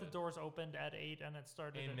I all thought good. the doors opened at 8 and it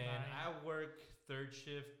started Hey at man, 9. I work third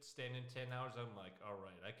shift, standing 10 hours. I'm like, all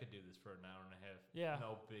right, I could do this for an hour and a half. Yeah.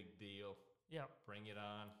 No big deal. Yep, Bring it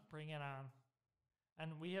on. bring it on.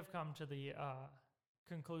 And we have come to the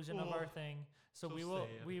conclusion of our Oh, thing. So, so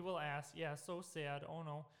sad. we will ask. Yeah, so sad. Oh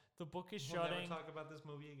no, the book is We'll shutting. never talk about this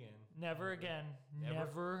movie again. Never again.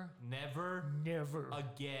 Never. Never. Never Never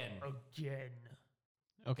again. again.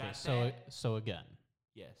 Okay, Got so that? so again.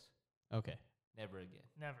 Yes. Okay, Never again.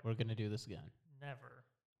 Never. we're gonna do this again. Never.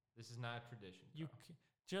 This is not a tradition. You Carl.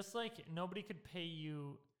 just like nobody could pay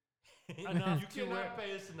you enough you to cannot wear.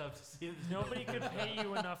 pay us enough to see this. Nobody could pay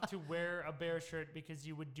you enough to wear a bear shirt because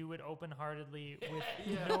you would do it open-heartedly with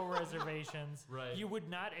Yeah. no reservations. Right. You would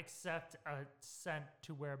not accept a cent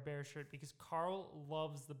to wear a bear shirt because Carl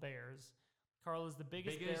loves the Bears. Carl is the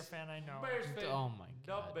biggest Bear fan I know. Bears fan. Oh my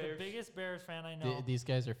No god. The Bears. biggest Bears fan I know. These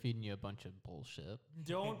guys are feeding you a bunch of bullshit.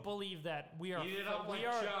 Don't believe that. We are Eat it up we like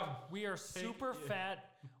are chum. we are super it.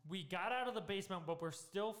 fat. We got out of the basement, but we're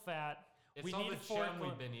still fat. It's we all need the chum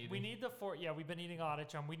we've been We eating. need the Yeah, we've been eating a lot of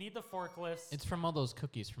chum. We need the forklifts. It's from all those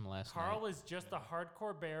cookies from last Carl night. is just a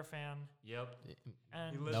hardcore Bear fan, Yep. He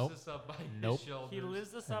and lifts Nope. us up by Nope. his shoulders. he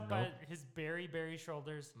lifts us up by his berry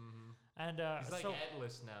shoulders. And He's like so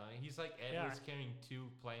Atlas now. He's like Atlas carrying 2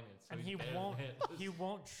 planets. So and he's he better than won't Atlas. he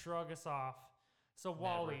won't shrug us off. So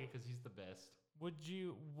Wally, because he's the best. would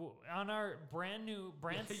you on our brand you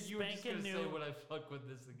were just spanking gonna new say would I fuck with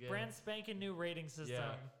this again? brand spanking new rating system?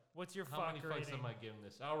 Yeah. What's your How fuck many rating? fucks am I giving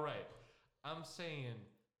this? All right, I'm saying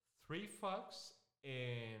 3 fucks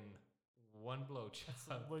and 1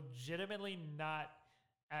 blowjob. Legitimately not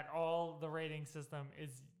at all the rating system is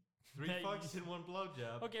 3 that fucks you- and 1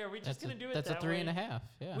 blowjob. Okay, are we just That's gonna do it that's that a 3.5. way?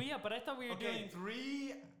 Yeah. Well, yeah, but I thought we were Okay, doing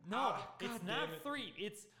 3. no. God It's damn not it. 3.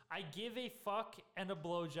 It's I give a fuck and a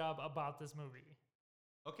blowjob about this movie,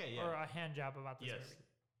 Okay, yeah. or a hand job about this Yes. movie.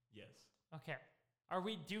 Yes. Okay.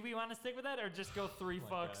 Do we want to stick with that or just go 3 Oh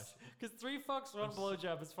my fucks? gosh. Because 3 fucks, 1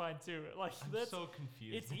 blowjob is fine too. Like I'm that's so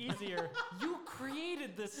confused. it's easier. You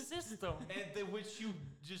created the system. And then which you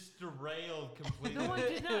just derailed completely. No, I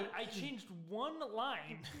did not. I changed 1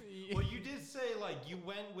 line. Well, you did say like you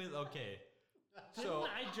went with okay. Didn't So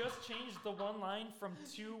I just changed the 1 line from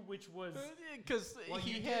 2, which was Because Well,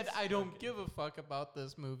 he you had did I don't okay. give a fuck about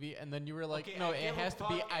this movie, and then you were like, okay, no, I it give a has to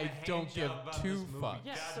be fuck I and a don't hand give job about 2 this movie. fucks.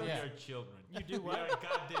 Yeah, God, so- we Yeah. are children. You do We what? are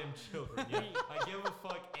goddamn children. Yeah. I give a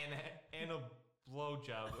fuck and a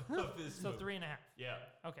blowjob of this so movie. 3.5. Yeah.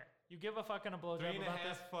 Okay, you give a fuck and a blowjob 3.5 about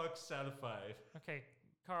this. fucks out of 5. Okay,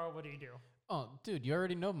 Carl, what do you do? Oh, dude, you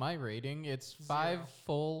already know my rating. It's 5 Zero.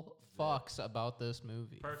 full fucks about this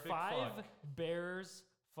movie. Perfect 5 fuck. bears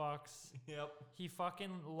fucks. Yep. He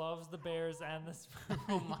fucking loves the Bears and this movie.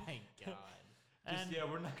 Oh my god. Just And yeah,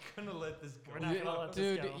 we're not gonna let this go. We're not gonna let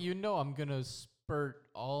this Dude, go. you know I'm gonna spurt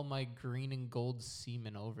all my green and gold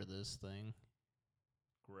semen over this thing.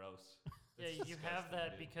 Gross. yeah, That's you have disgusting,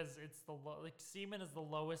 that dude. because it's the like semen is the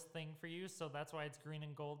lowest thing for you, so that's why it's green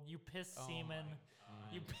and gold. You piss Oh semen.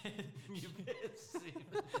 my You God. piss. You piss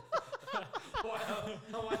semen. Wow,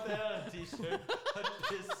 I want that on a t-shirt. I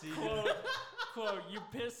piss semen. quote, you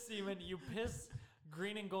piss semen, you piss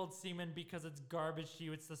green and gold semen because it's garbage to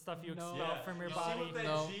you. It's the stuff you No. expel Yeah. from your you body. See what that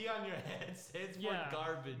No. G on your head stands Yeah. for?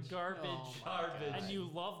 Garbage. Garbage. Oh my Garbage. And God. you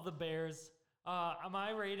love the Bears.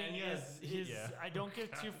 My rating And yes, is yeah. I don't give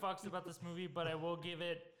 2 fucks about this movie, but I will give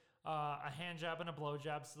it a hand job and a blow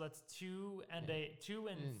job. So that's 2 and Yeah. 2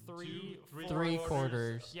 and Mm. 3 3 3 quarters.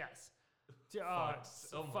 quarters. Yes. Fucks.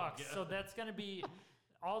 Oh my fucks. God. So that's gonna be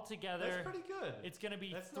all together. That's pretty good. It's gonna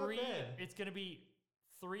be That's not 3. bad. It's gonna be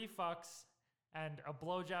 3 fucks and a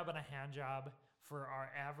blow job and a hand job for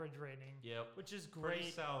our average rating, Yep. which is Pretty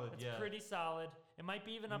great. solid, It's yeah. pretty solid. It might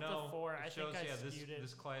be even up to 4. I shows, think I yeah, skewed it.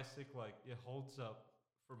 this classic, like, it holds up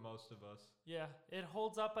for most of us. Yeah, it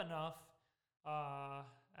holds up enough.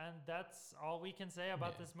 And that's all we can say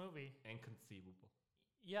about Yeah. this movie. Inconceivable.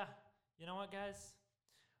 Yeah. You know what, guys?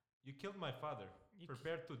 You killed my father. You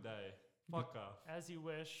Prepare to die. Fuck off. As you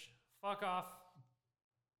wish. Fuck off.